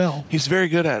very well. He's very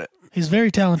good at it. He's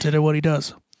very talented at what he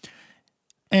does.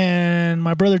 And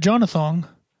my brother Jonathan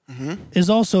is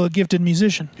also a gifted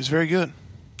musician. He's very good.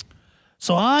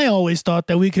 So I always thought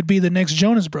that we could be the next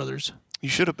Jonas Brothers. You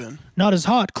should have been. Not as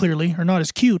hot, clearly, or not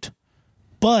as cute,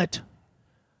 but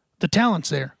the talent's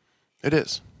there. It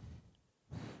is.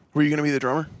 Were you going to be the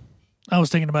drummer? I was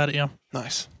thinking about it, yeah.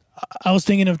 Nice. I was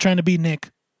thinking of trying to be Nick.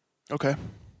 Okay.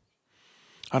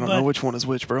 I don't But- know which one is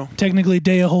which, bro. Technically,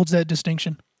 Dea holds that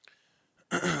distinction.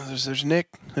 There's Nick,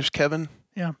 there's Kevin,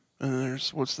 Yeah. and then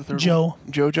there's, what's the third Joe.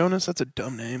 one? Joe Jonas? That's a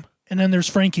dumb name. And then there's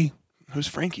Frankie. Who's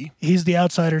Frankie? He's the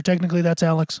outsider. Technically, that's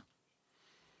Alex.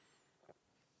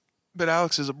 But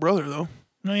Alex is a brother, though.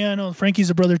 No, yeah, I know. Frankie's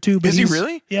a brother, too. But Is he he's-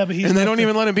 really? Yeah, but he's And they not don't the-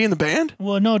 even let him be in the band?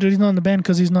 Well, no, dude, he's not in the band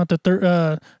because he's not the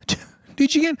third.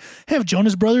 Dude, you can't have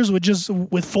Jonas Brothers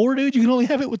with 4, dude. You can only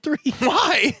have it with 3.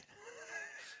 Why?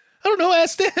 I don't know.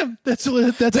 Ask them. That's They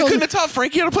how couldn't have taught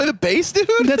Frankie how to play the bass, dude?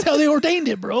 that's how they ordained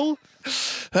it, bro.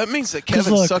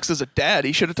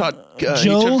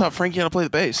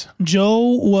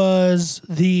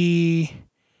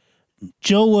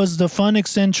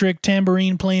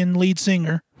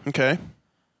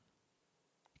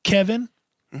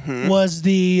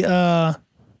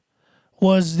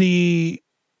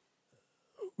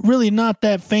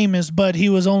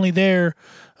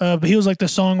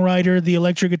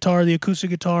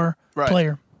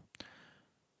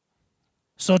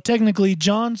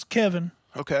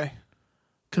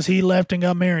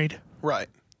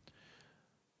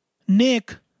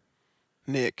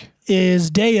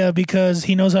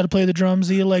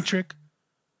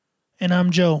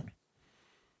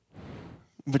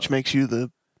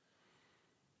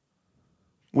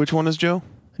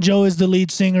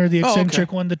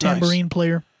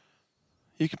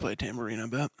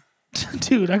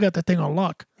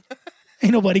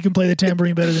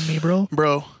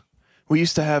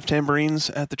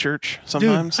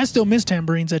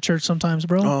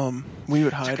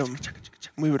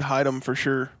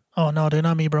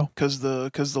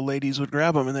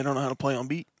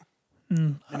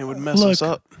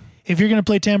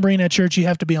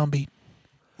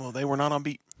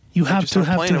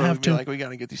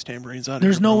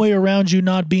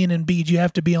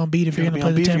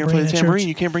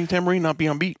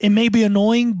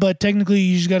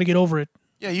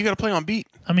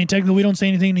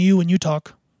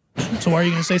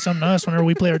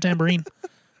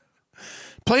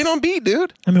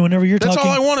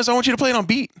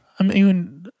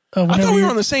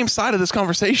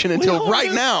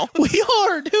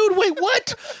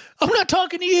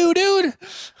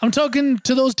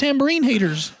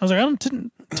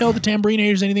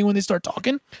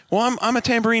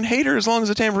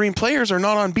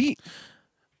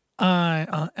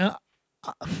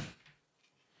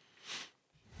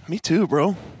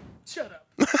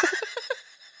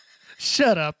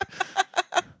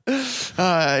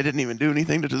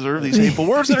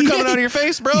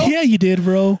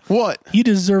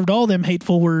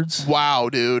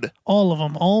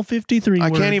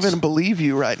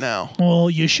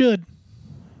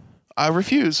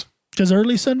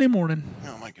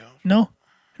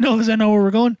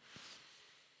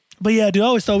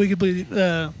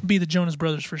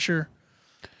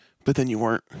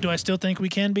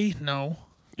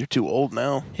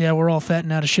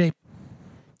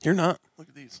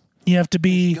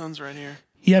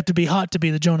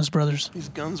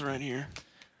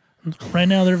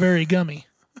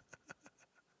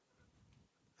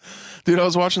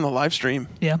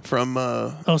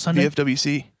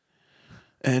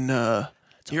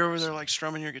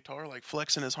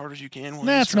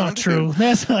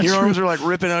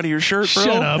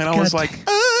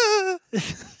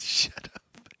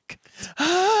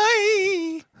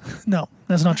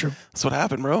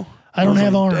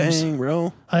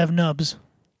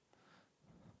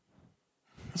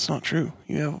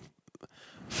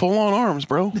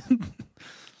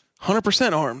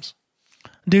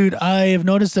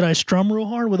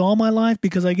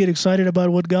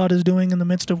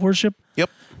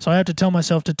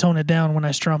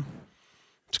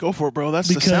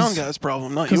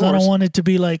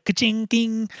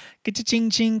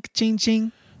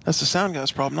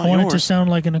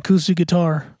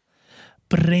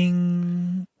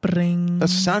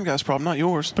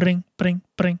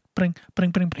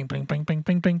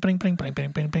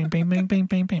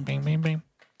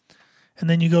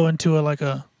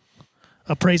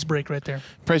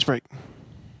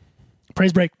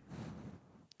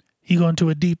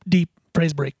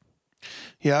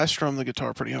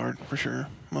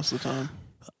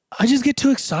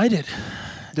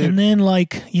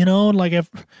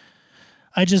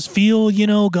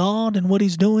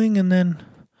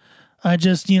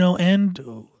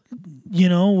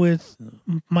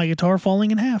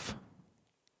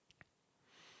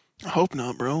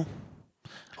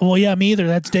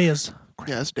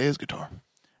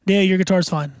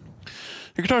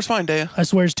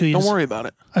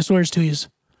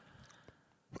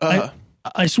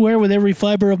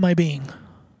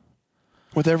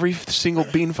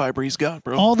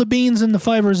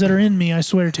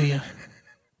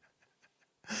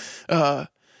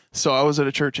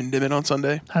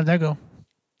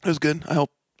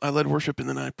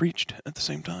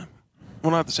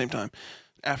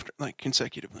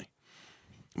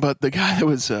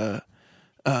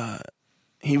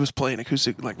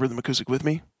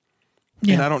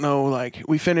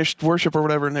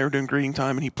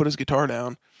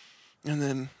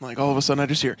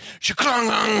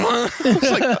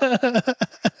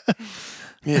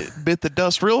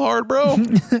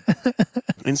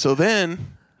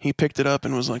 He picked it up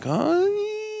and was like,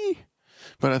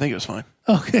 but I think it was fine.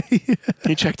 Okay.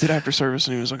 He checked it after service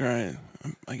and he was like, all right,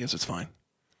 I guess it's fine.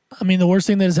 I mean, the worst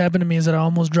thing that has happened to me is that I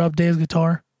almost dropped Dave's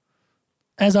guitar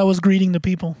as I was greeting the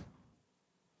people.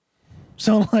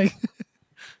 So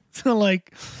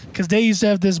because Dave used to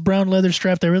have this brown leather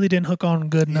strap that really didn't hook on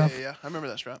good enough. Yeah. I remember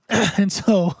that strap. And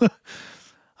so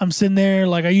I'm sitting there,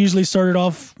 like I usually started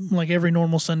off like every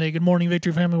normal Sunday. Good morning,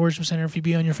 Victory Family Worship Center. If you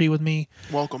be on your feet with me,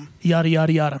 welcome. Yada,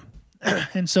 yada, yada.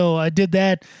 And so I did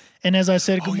that. And as I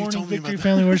said, good you morning, told me Victory about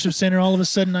Family Worship Center, all of a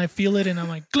sudden I feel it and I'm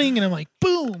like, gling, and I'm like,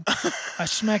 boom. I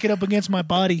smack it up against my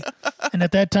body. And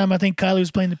at that time, I think Kylie was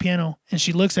playing the piano and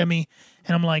she looks at me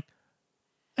and I'm like,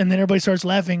 and then everybody starts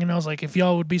laughing. And I was like, if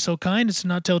y'all would be so kind as to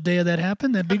not tell Dea that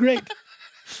happened, that'd be great.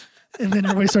 And then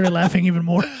everybody started laughing even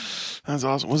more. That's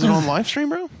awesome. Was it on live stream,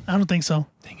 bro? I don't think so.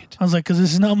 Dang it. I was like, because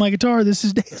this is not my guitar, this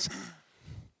is Dea's.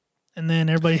 And then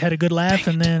everybody had a good laugh.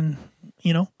 And then,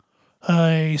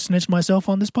 I snitched myself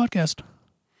on this podcast.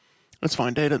 That's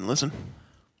fine. Dave doesn't listen.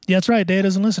 Yeah, that's right. Dave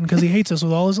doesn't listen because he hates us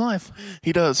with all his life.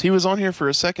 He does. He was on here for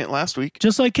a second last week.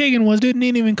 Just like Kagan was. Didn't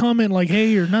even comment like,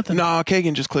 hey, or nothing. Nah,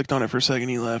 Kagan just clicked on it for a second.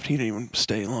 He left. He didn't even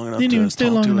stay long enough Didn't to even stay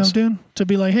talk long to enough, us. dude, to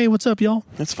be like, hey, what's up, y'all?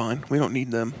 It's fine. We don't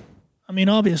need them. I mean,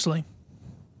 obviously.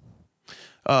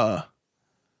 There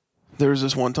was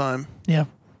this one time Yeah.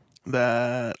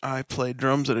 that I played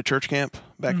drums at a church camp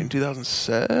back in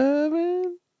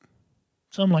 2007.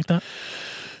 Something like that.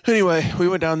 Anyway, we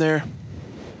went down there.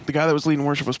 The guy that was leading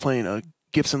worship was playing a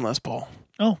Gibson Les Paul.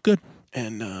 Oh, good.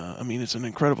 And, it's an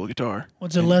incredible guitar.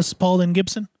 What's it, Les Paul than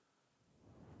Gibson?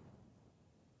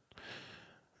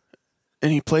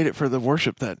 And he played it for the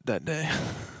worship that day.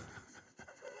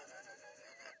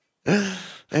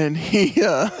 And he, You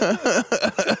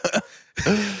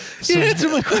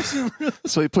answered my question.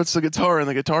 so he puts the guitar in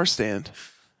the guitar stand.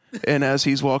 And as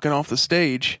he's walking off the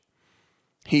stage,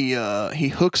 he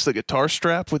hooks the guitar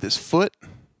strap with his foot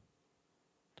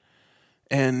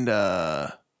and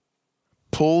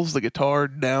pulls the guitar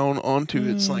down onto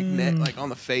its like neck, like on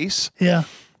the face. Yeah.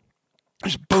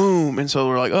 Just boom. And so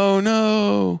we're like, oh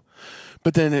no.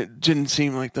 But then it didn't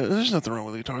seem like there's nothing wrong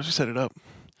with the guitar. We set it up.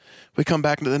 We come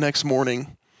back into the next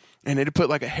morning and it had put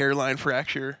like a hairline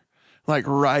fracture like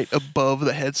right above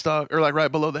the headstock or like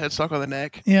right below the headstock on the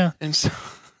neck. Yeah. And so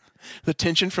the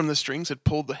tension from the strings had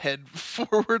pulled the head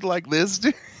forward like this,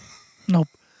 dude. Nope.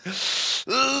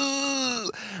 I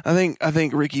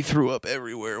think Ricky threw up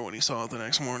everywhere when he saw it the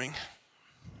next morning.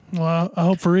 Well, I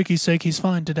hope for Ricky's sake he's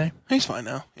fine today. He's fine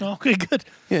now. Yeah, Okay, good.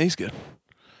 yeah, he's good.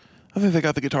 I think they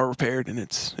got the guitar repaired and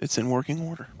it's in working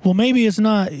order. Well, maybe it's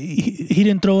not. He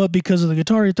didn't throw up because of the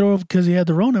guitar. He threw up because he had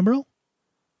the Rona, bro.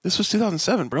 This was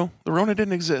 2007, bro. The Rona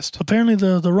didn't exist Apparently,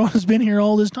 the Rona's been here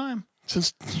all this time.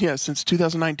 since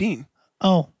 2019.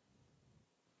 Oh.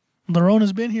 The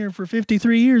Rona's been here for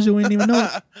 53 years and we didn't even know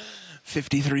it.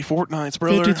 53 fortnights,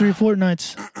 brother. 53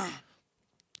 fortnights.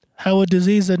 How a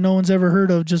disease that no one's ever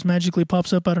heard of just magically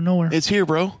pops up out of nowhere. It's here,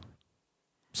 bro.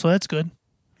 So that's good.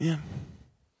 Yeah.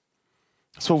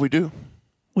 That's what we do.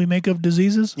 We make up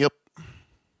diseases. Yep.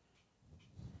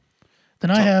 Then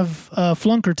I have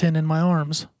Flunkerton in my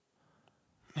arms.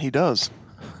 He does.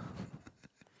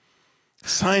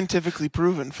 Scientifically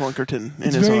proven Flunkerton in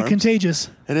It's his very arms. contagious.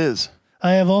 It is.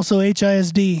 I have also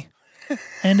HISD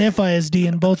and FISD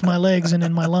in both my legs and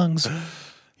in my lungs.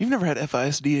 You've never had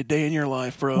FISD a day in your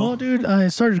life, bro. Well, dude, I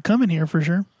started coming here for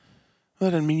sure.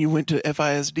 That doesn't mean you went to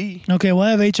FISD. Okay, well,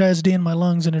 I have HISD in my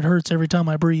lungs and it hurts every time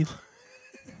I breathe.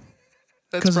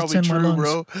 That's 'Cause it's probably in my true, lungs.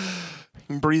 bro.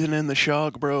 I'm breathing in the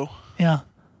shock, bro. Yeah.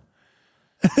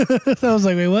 I was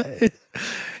like, wait, what?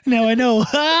 Now I know.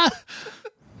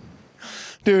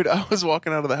 Dude, I was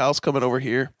walking out of the house coming over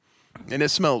here, and it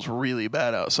smells really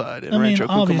bad outside in I mean, Rancho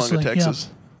obviously, Cucamonga, Texas.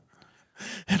 Yeah.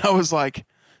 And I was like,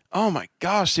 oh my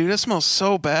gosh, dude, that smells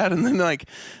so bad. And then, like,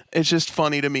 it's just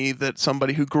funny to me that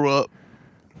somebody who grew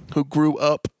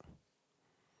up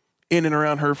in and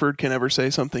around Hereford can ever say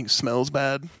something smells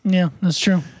bad. Yeah, that's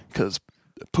true. Because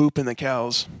poop in the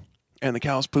cows, and the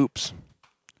cows poops.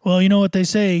 Well, you know what they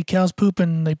say, cows poop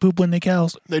and they poop when they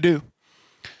cows. They do.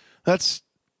 That's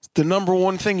the number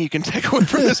one thing you can take away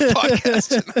from this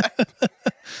podcast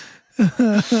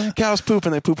tonight. Cows poop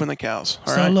and they poop in the cows.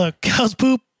 All So right? look, cows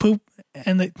poop,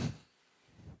 and they...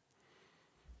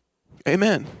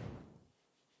 Amen.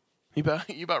 You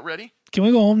about ready? Can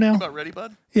we go home now? You about ready,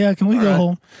 bud? Yeah, can we All go right.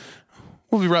 home?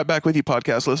 We'll be right back with you,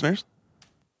 podcast listeners.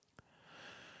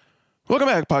 Welcome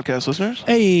back, podcast listeners.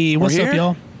 Hey, what's up, here?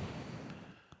 y'all?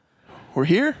 We're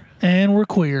here. And we're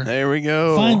queer. There we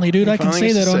go. Finally, dude, We I can finally say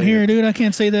get that to on say here, it. dude. I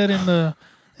can't say that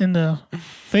in into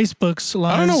Facebook's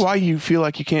lives. I don't know why you feel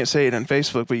like you can't say it on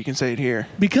Facebook, but you can say it here.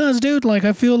 Because, dude, like,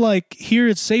 I feel like here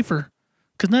it's safer.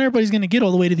 Because not everybody's going to get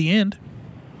all the way to the end.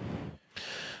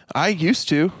 I used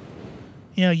to.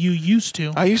 Yeah, you used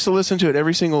to. I used to listen to it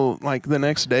every single, like, the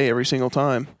next day, every single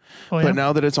time. Oh, yeah? But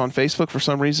now that it's on Facebook, for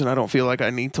some reason, I don't feel like I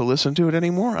need to listen to it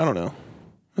anymore. I don't know.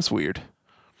 It's weird.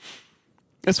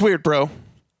 It's weird, bro.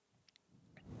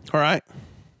 All right.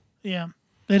 Yeah,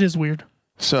 it is weird.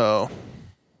 So,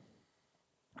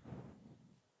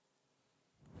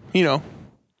 you know,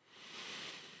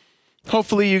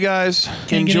 hopefully you guys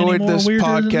enjoyed this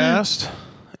podcast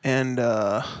and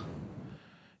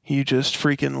you just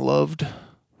freaking loved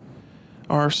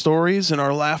our stories and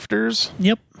our laughters.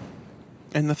 Yep.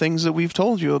 And the things that we've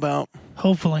told you about.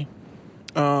 Hopefully.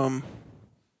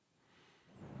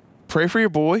 Pray for your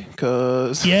boy,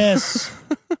 cause yes.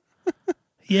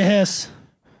 Yes.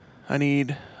 I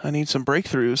need some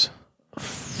breakthroughs.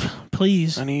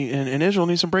 Please. And Israel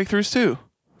needs some breakthroughs too.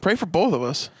 Pray for both of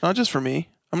us, not just for me.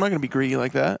 I'm not going to be greedy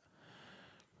like that.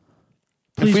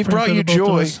 Please, if we've brought you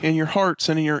joy in in your hearts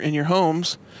and in your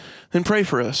homes, then pray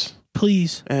for us.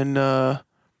 Please. And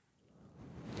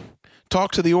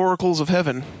talk to the oracles of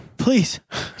heaven. Please.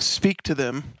 Speak to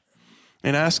them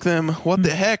and ask them, what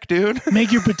the heck, dude?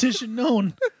 Make your petition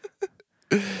known.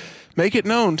 Make it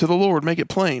known to the Lord. Make it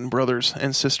plain, brothers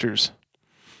and sisters.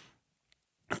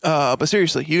 But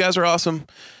seriously, you guys are awesome.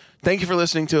 Thank you for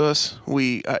listening to us.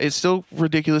 It's still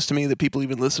ridiculous to me that people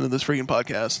even listen to this freaking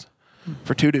podcast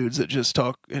for two dudes that just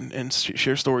talk and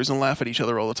share stories and laugh at each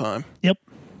other all the time. Yep.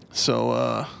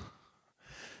 So,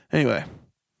 anyway,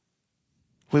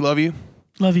 we love you.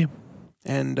 Love you.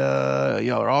 And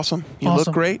y'all are awesome. You awesome.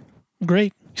 Look great.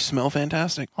 Great. You smell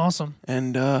fantastic. Awesome.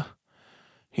 And,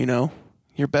 you know,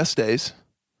 your best days,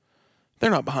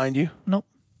 they're not behind you. Nope.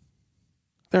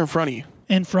 They're in front of you.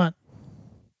 In front.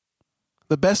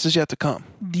 The best is yet to come.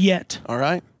 Yet. All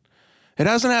right? It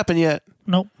hasn't happened yet.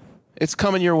 Nope. It's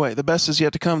coming your way. The best is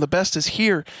yet to come. The best is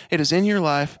here. It is in your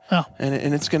life. Oh.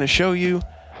 And it's going to show you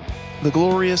the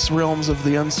glorious realms of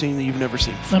the unseen that you've never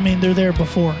seen before. I mean, they're there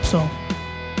before, so.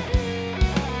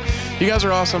 You guys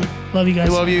are awesome. Love you guys.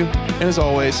 We love you. And as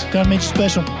always, God made you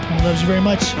special. He loves you very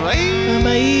much. Bye.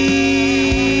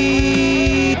 Bye.